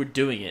when you were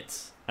doing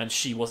it and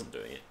she wasn't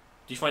doing it?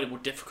 Do you find it more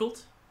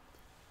difficult?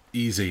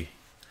 Easy,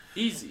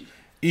 because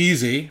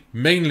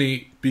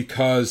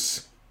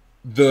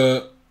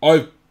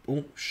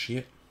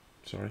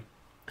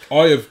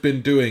I have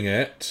been doing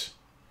it.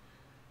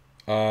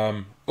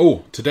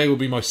 Today will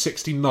be my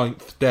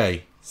 69th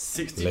day.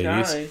 69.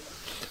 Ladies.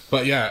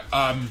 But yeah,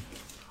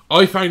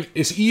 I find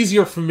it's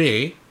easier for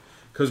me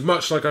because,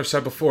 much like I've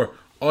said before,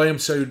 I am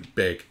so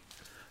big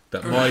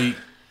that my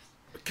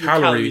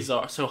calories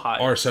are so high.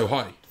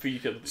 For you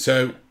to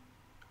so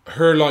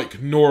her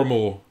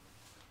normal,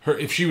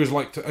 if she was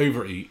to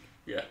overeat,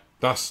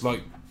 that's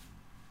a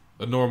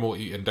normal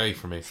eating day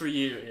for me. For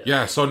you,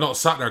 yeah. So I'm not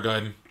sat there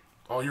going,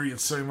 "Oh, you're eating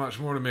so much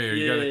more than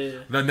me."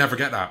 And I never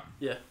get that.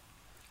 Yeah.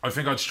 I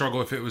think I'd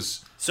struggle if it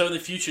was. So in the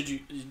future,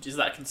 is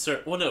that a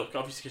concern? Well, no,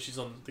 obviously because she's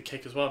on the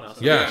kick as well now.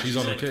 So she's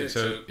on the kick,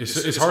 so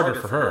it's harder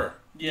for her.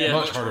 Yeah,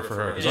 much harder for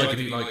her because I can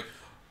eat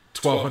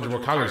 1,200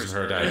 more calories in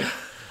her day.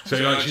 So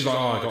she's like,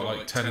 "Oh, I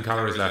got 10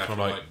 calories left," and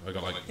I'm like, "I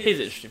got Here's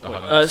an interesting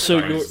point. So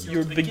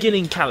your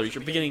beginning calories,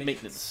 your beginning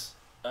maintenance.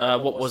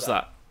 What was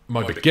that?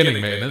 My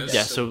beginning maintenance.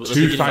 Yeah, so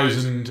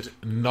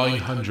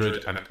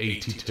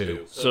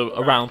 2,982. So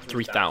around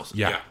 3,000.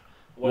 Yeah.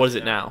 What is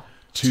it now?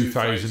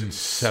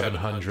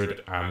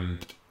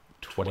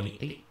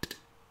 2,728.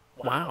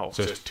 Wow.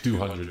 So it's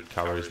 200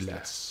 calories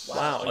less.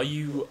 Wow.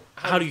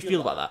 How do you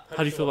feel about that?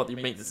 How do you feel about your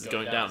maintenance is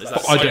going down? Is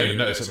that I don't even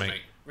notice it,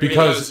 mate.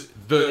 because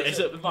Is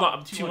it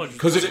not 200?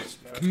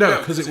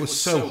 because it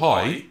was so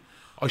high,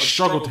 I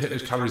struggled to hit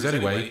those calories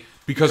anyway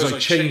because I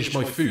changed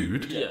my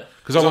food. Yeah.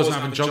 Because I wasn't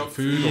having junk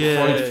food or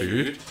fried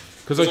food.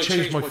 Because I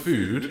changed my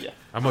food,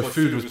 and my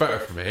food was better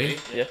for me,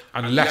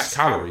 and less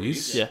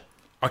calories. Yeah.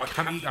 I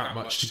can't eat that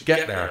much to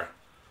get there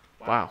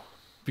Wow.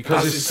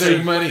 because it's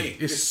so many.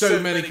 It's so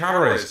many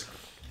calories,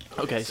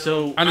 Okay,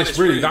 so and it's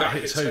really that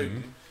hits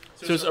home.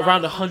 so it's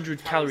around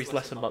 100 calories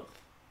less a month.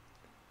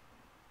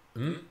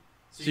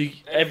 So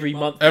every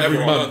month. Every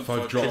month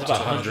I've dropped It's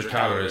about 100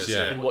 calories.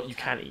 Yeah, in what you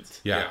can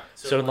eat. yeah.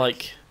 So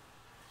like,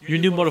 your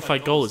new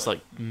modified goal is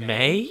like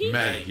May.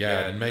 May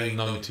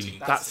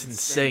 19th. That's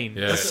insane.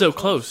 Yeah. That's so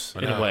close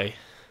in a know. way.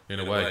 In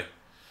a way.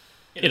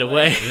 In a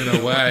way. In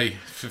a way,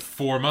 for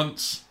 4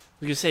 months.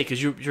 I was gonna say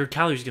because your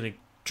calories are gonna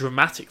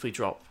dramatically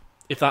drop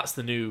if that's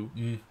the new.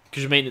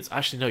 Because your maintenance.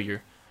 Actually, no,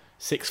 you're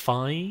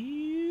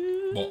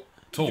 6'5". What?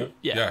 Tall?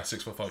 Yeah. Yeah,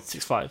 6'5".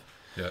 6'5".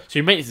 Yeah. So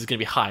your maintenance is gonna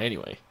be high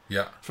anyway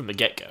Yeah. from the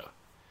get go.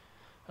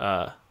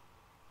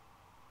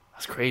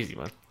 That's crazy,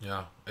 man.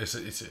 Yeah. It's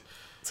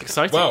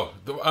exciting. Well,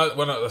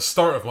 when at the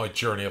start of my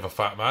journey of a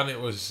fat man, I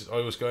was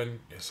going,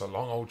 it's a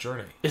long old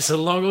journey. It's a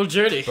long old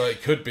journey. But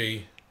it could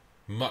be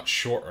much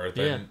shorter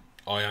than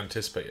I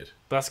anticipated.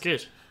 That's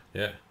good.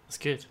 Yeah. That's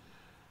good.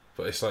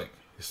 But it's like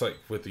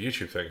with the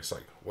YouTube thing, it's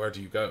like, where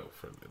do you go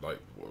for like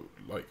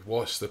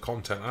what's the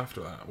content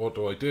after that? What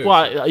do I do?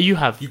 Well, you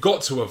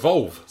got to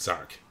evolve,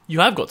 Zach. You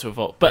have got to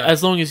evolve, but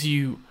as long as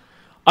you,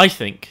 I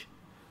think,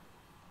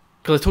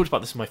 because I talked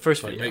about this in my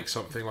first video. Make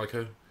something like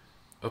a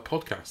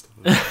podcast.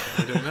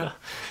 I don't know.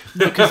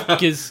 No,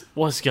 because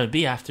what's it going to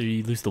be after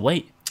you lose the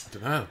weight? I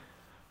don't know.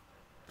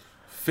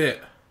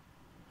 Fit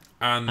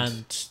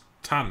and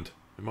tanned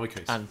in my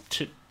case. And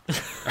fit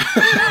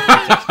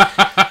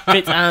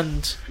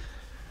and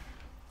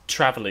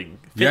traveling.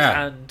 Fit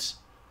and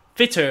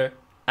fitter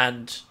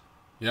and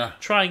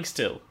trying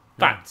still.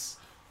 That's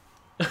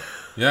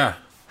yeah.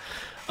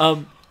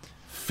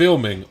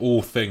 Filming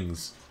all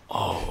things.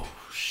 Oh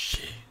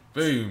shit!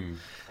 Boom.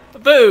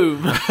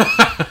 Boom.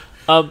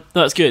 No,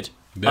 that's good.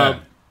 Yeah.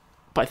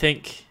 But I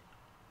think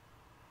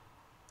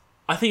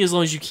as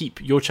long as you keep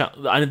your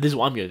channel, and this is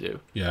what I'm going to do.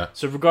 Yeah.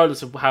 So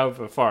regardless of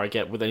however far I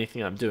get with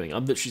anything I'm doing,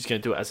 I'm literally just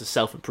going to do it as a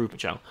self-improvement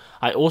channel.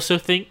 I also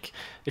think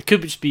it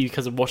could just be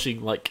because I'm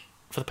watching, like,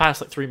 for the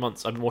past 3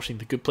 months, I've been watching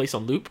The Good Place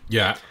on loop.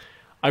 Yeah.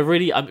 I'm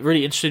really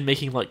interested in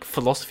making like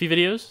philosophy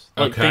videos,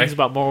 like things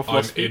about moral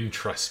philosophy. I'm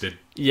interested.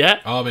 Yeah.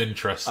 I'm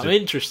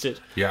interested.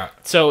 Yeah.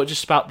 So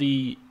just about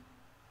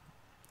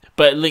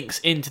but it links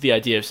into the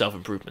idea of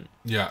self-improvement.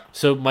 Yeah.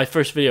 So my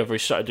first video I've already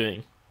started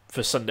doing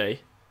for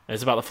Sunday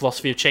is about the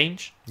philosophy of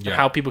change and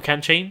how people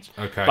can change.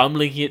 Okay. But I'm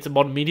linking it to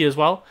modern media as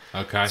well.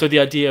 Okay. So the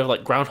idea of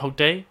like Groundhog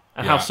Day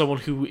and how someone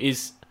who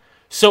is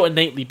so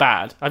innately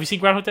bad. Have you seen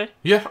Groundhog Day?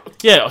 Yeah.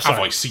 Yeah. Oh, have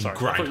I seen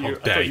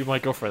Groundhog Day? I thought you were my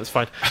girlfriend. That's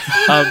fine.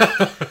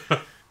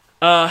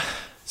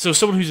 So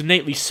someone who's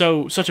innately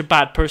such a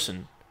bad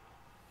person,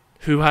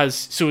 who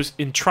is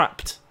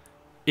entrapped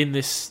in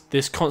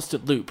this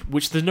constant loop,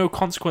 which there's no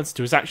consequence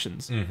to his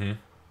actions. Mm-hmm.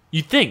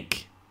 You'd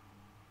think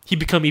he'd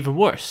become even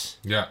worse.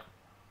 Yeah.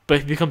 But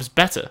he becomes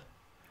better.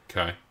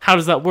 Okay. How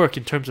does that work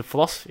in terms of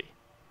philosophy?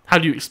 How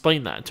do you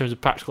explain that in terms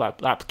of practical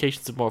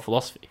applications of moral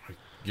philosophy?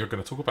 You're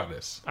going to talk about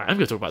this. I'm going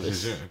to talk about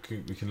this.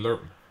 We can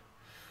learn.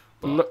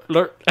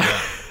 Learn.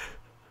 Yeah.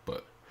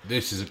 But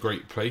this is a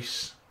great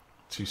place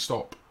to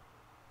stop.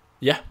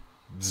 Yeah.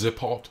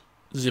 Zipod.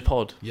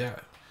 Yeah.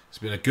 It's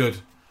been a good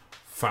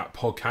fat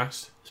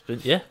podcast. It's been,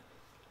 yeah.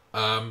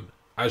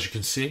 As you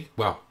can see,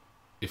 well,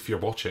 if you're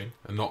watching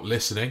and not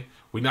listening,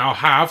 we now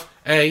have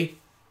a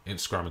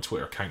Instagram and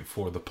Twitter account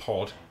for the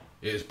pod.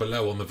 It is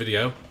below on the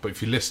video, but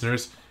if you're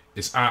listeners,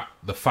 it's at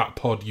the Fat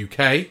Pod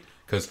UK,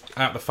 because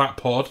at the Fat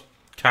Pod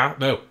at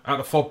the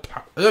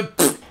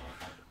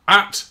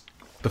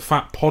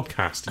Fat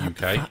Podcast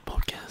UK. At the Fat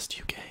Podcast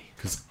UK.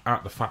 Because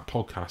at the Fat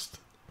Podcast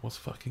was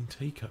fucking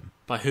taken.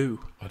 By who?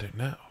 I don't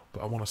know,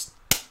 but I want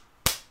to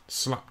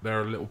slap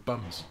their little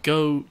bums.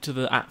 Go to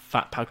the at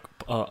Fat Pod.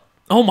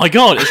 Oh my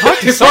god, it's hard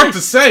to it's say. hard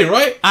to say,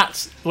 right?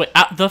 At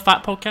the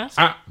Fat Podcast?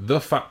 At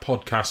the Fat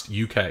Podcast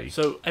UK.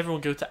 So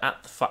everyone go to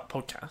at the Fat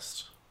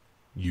Podcast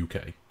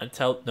UK. and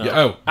tell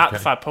at the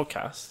Fat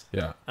Podcast.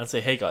 Yeah. And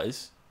say, hey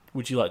guys,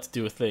 would you like to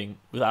do a thing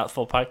without the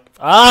full pack?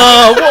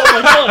 Oh,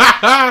 my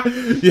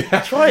god!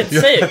 Yeah. Try and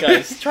say it,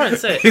 guys. Try and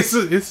say it.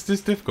 It's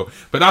just difficult,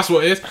 but that's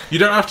what it is. You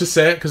don't have to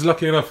say it because,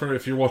 lucky enough,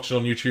 if you're watching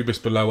on YouTube, it's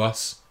below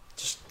us.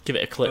 Just give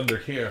it a click. Under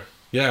here.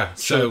 Yeah.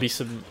 So there'll be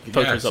some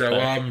photos up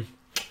there.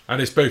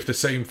 And it's both the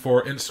same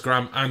for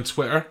Instagram and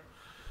Twitter.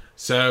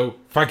 So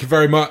thank you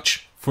very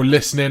much for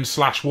listening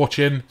 /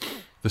 watching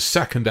the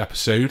second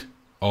episode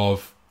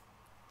of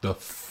the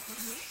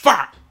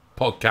Fat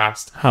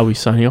Podcast. How are we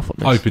signing off on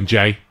this? I've been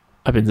Jay.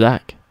 I've been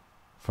Zach.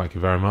 Thank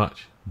you very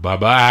much.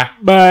 Bye-bye.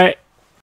 Bye.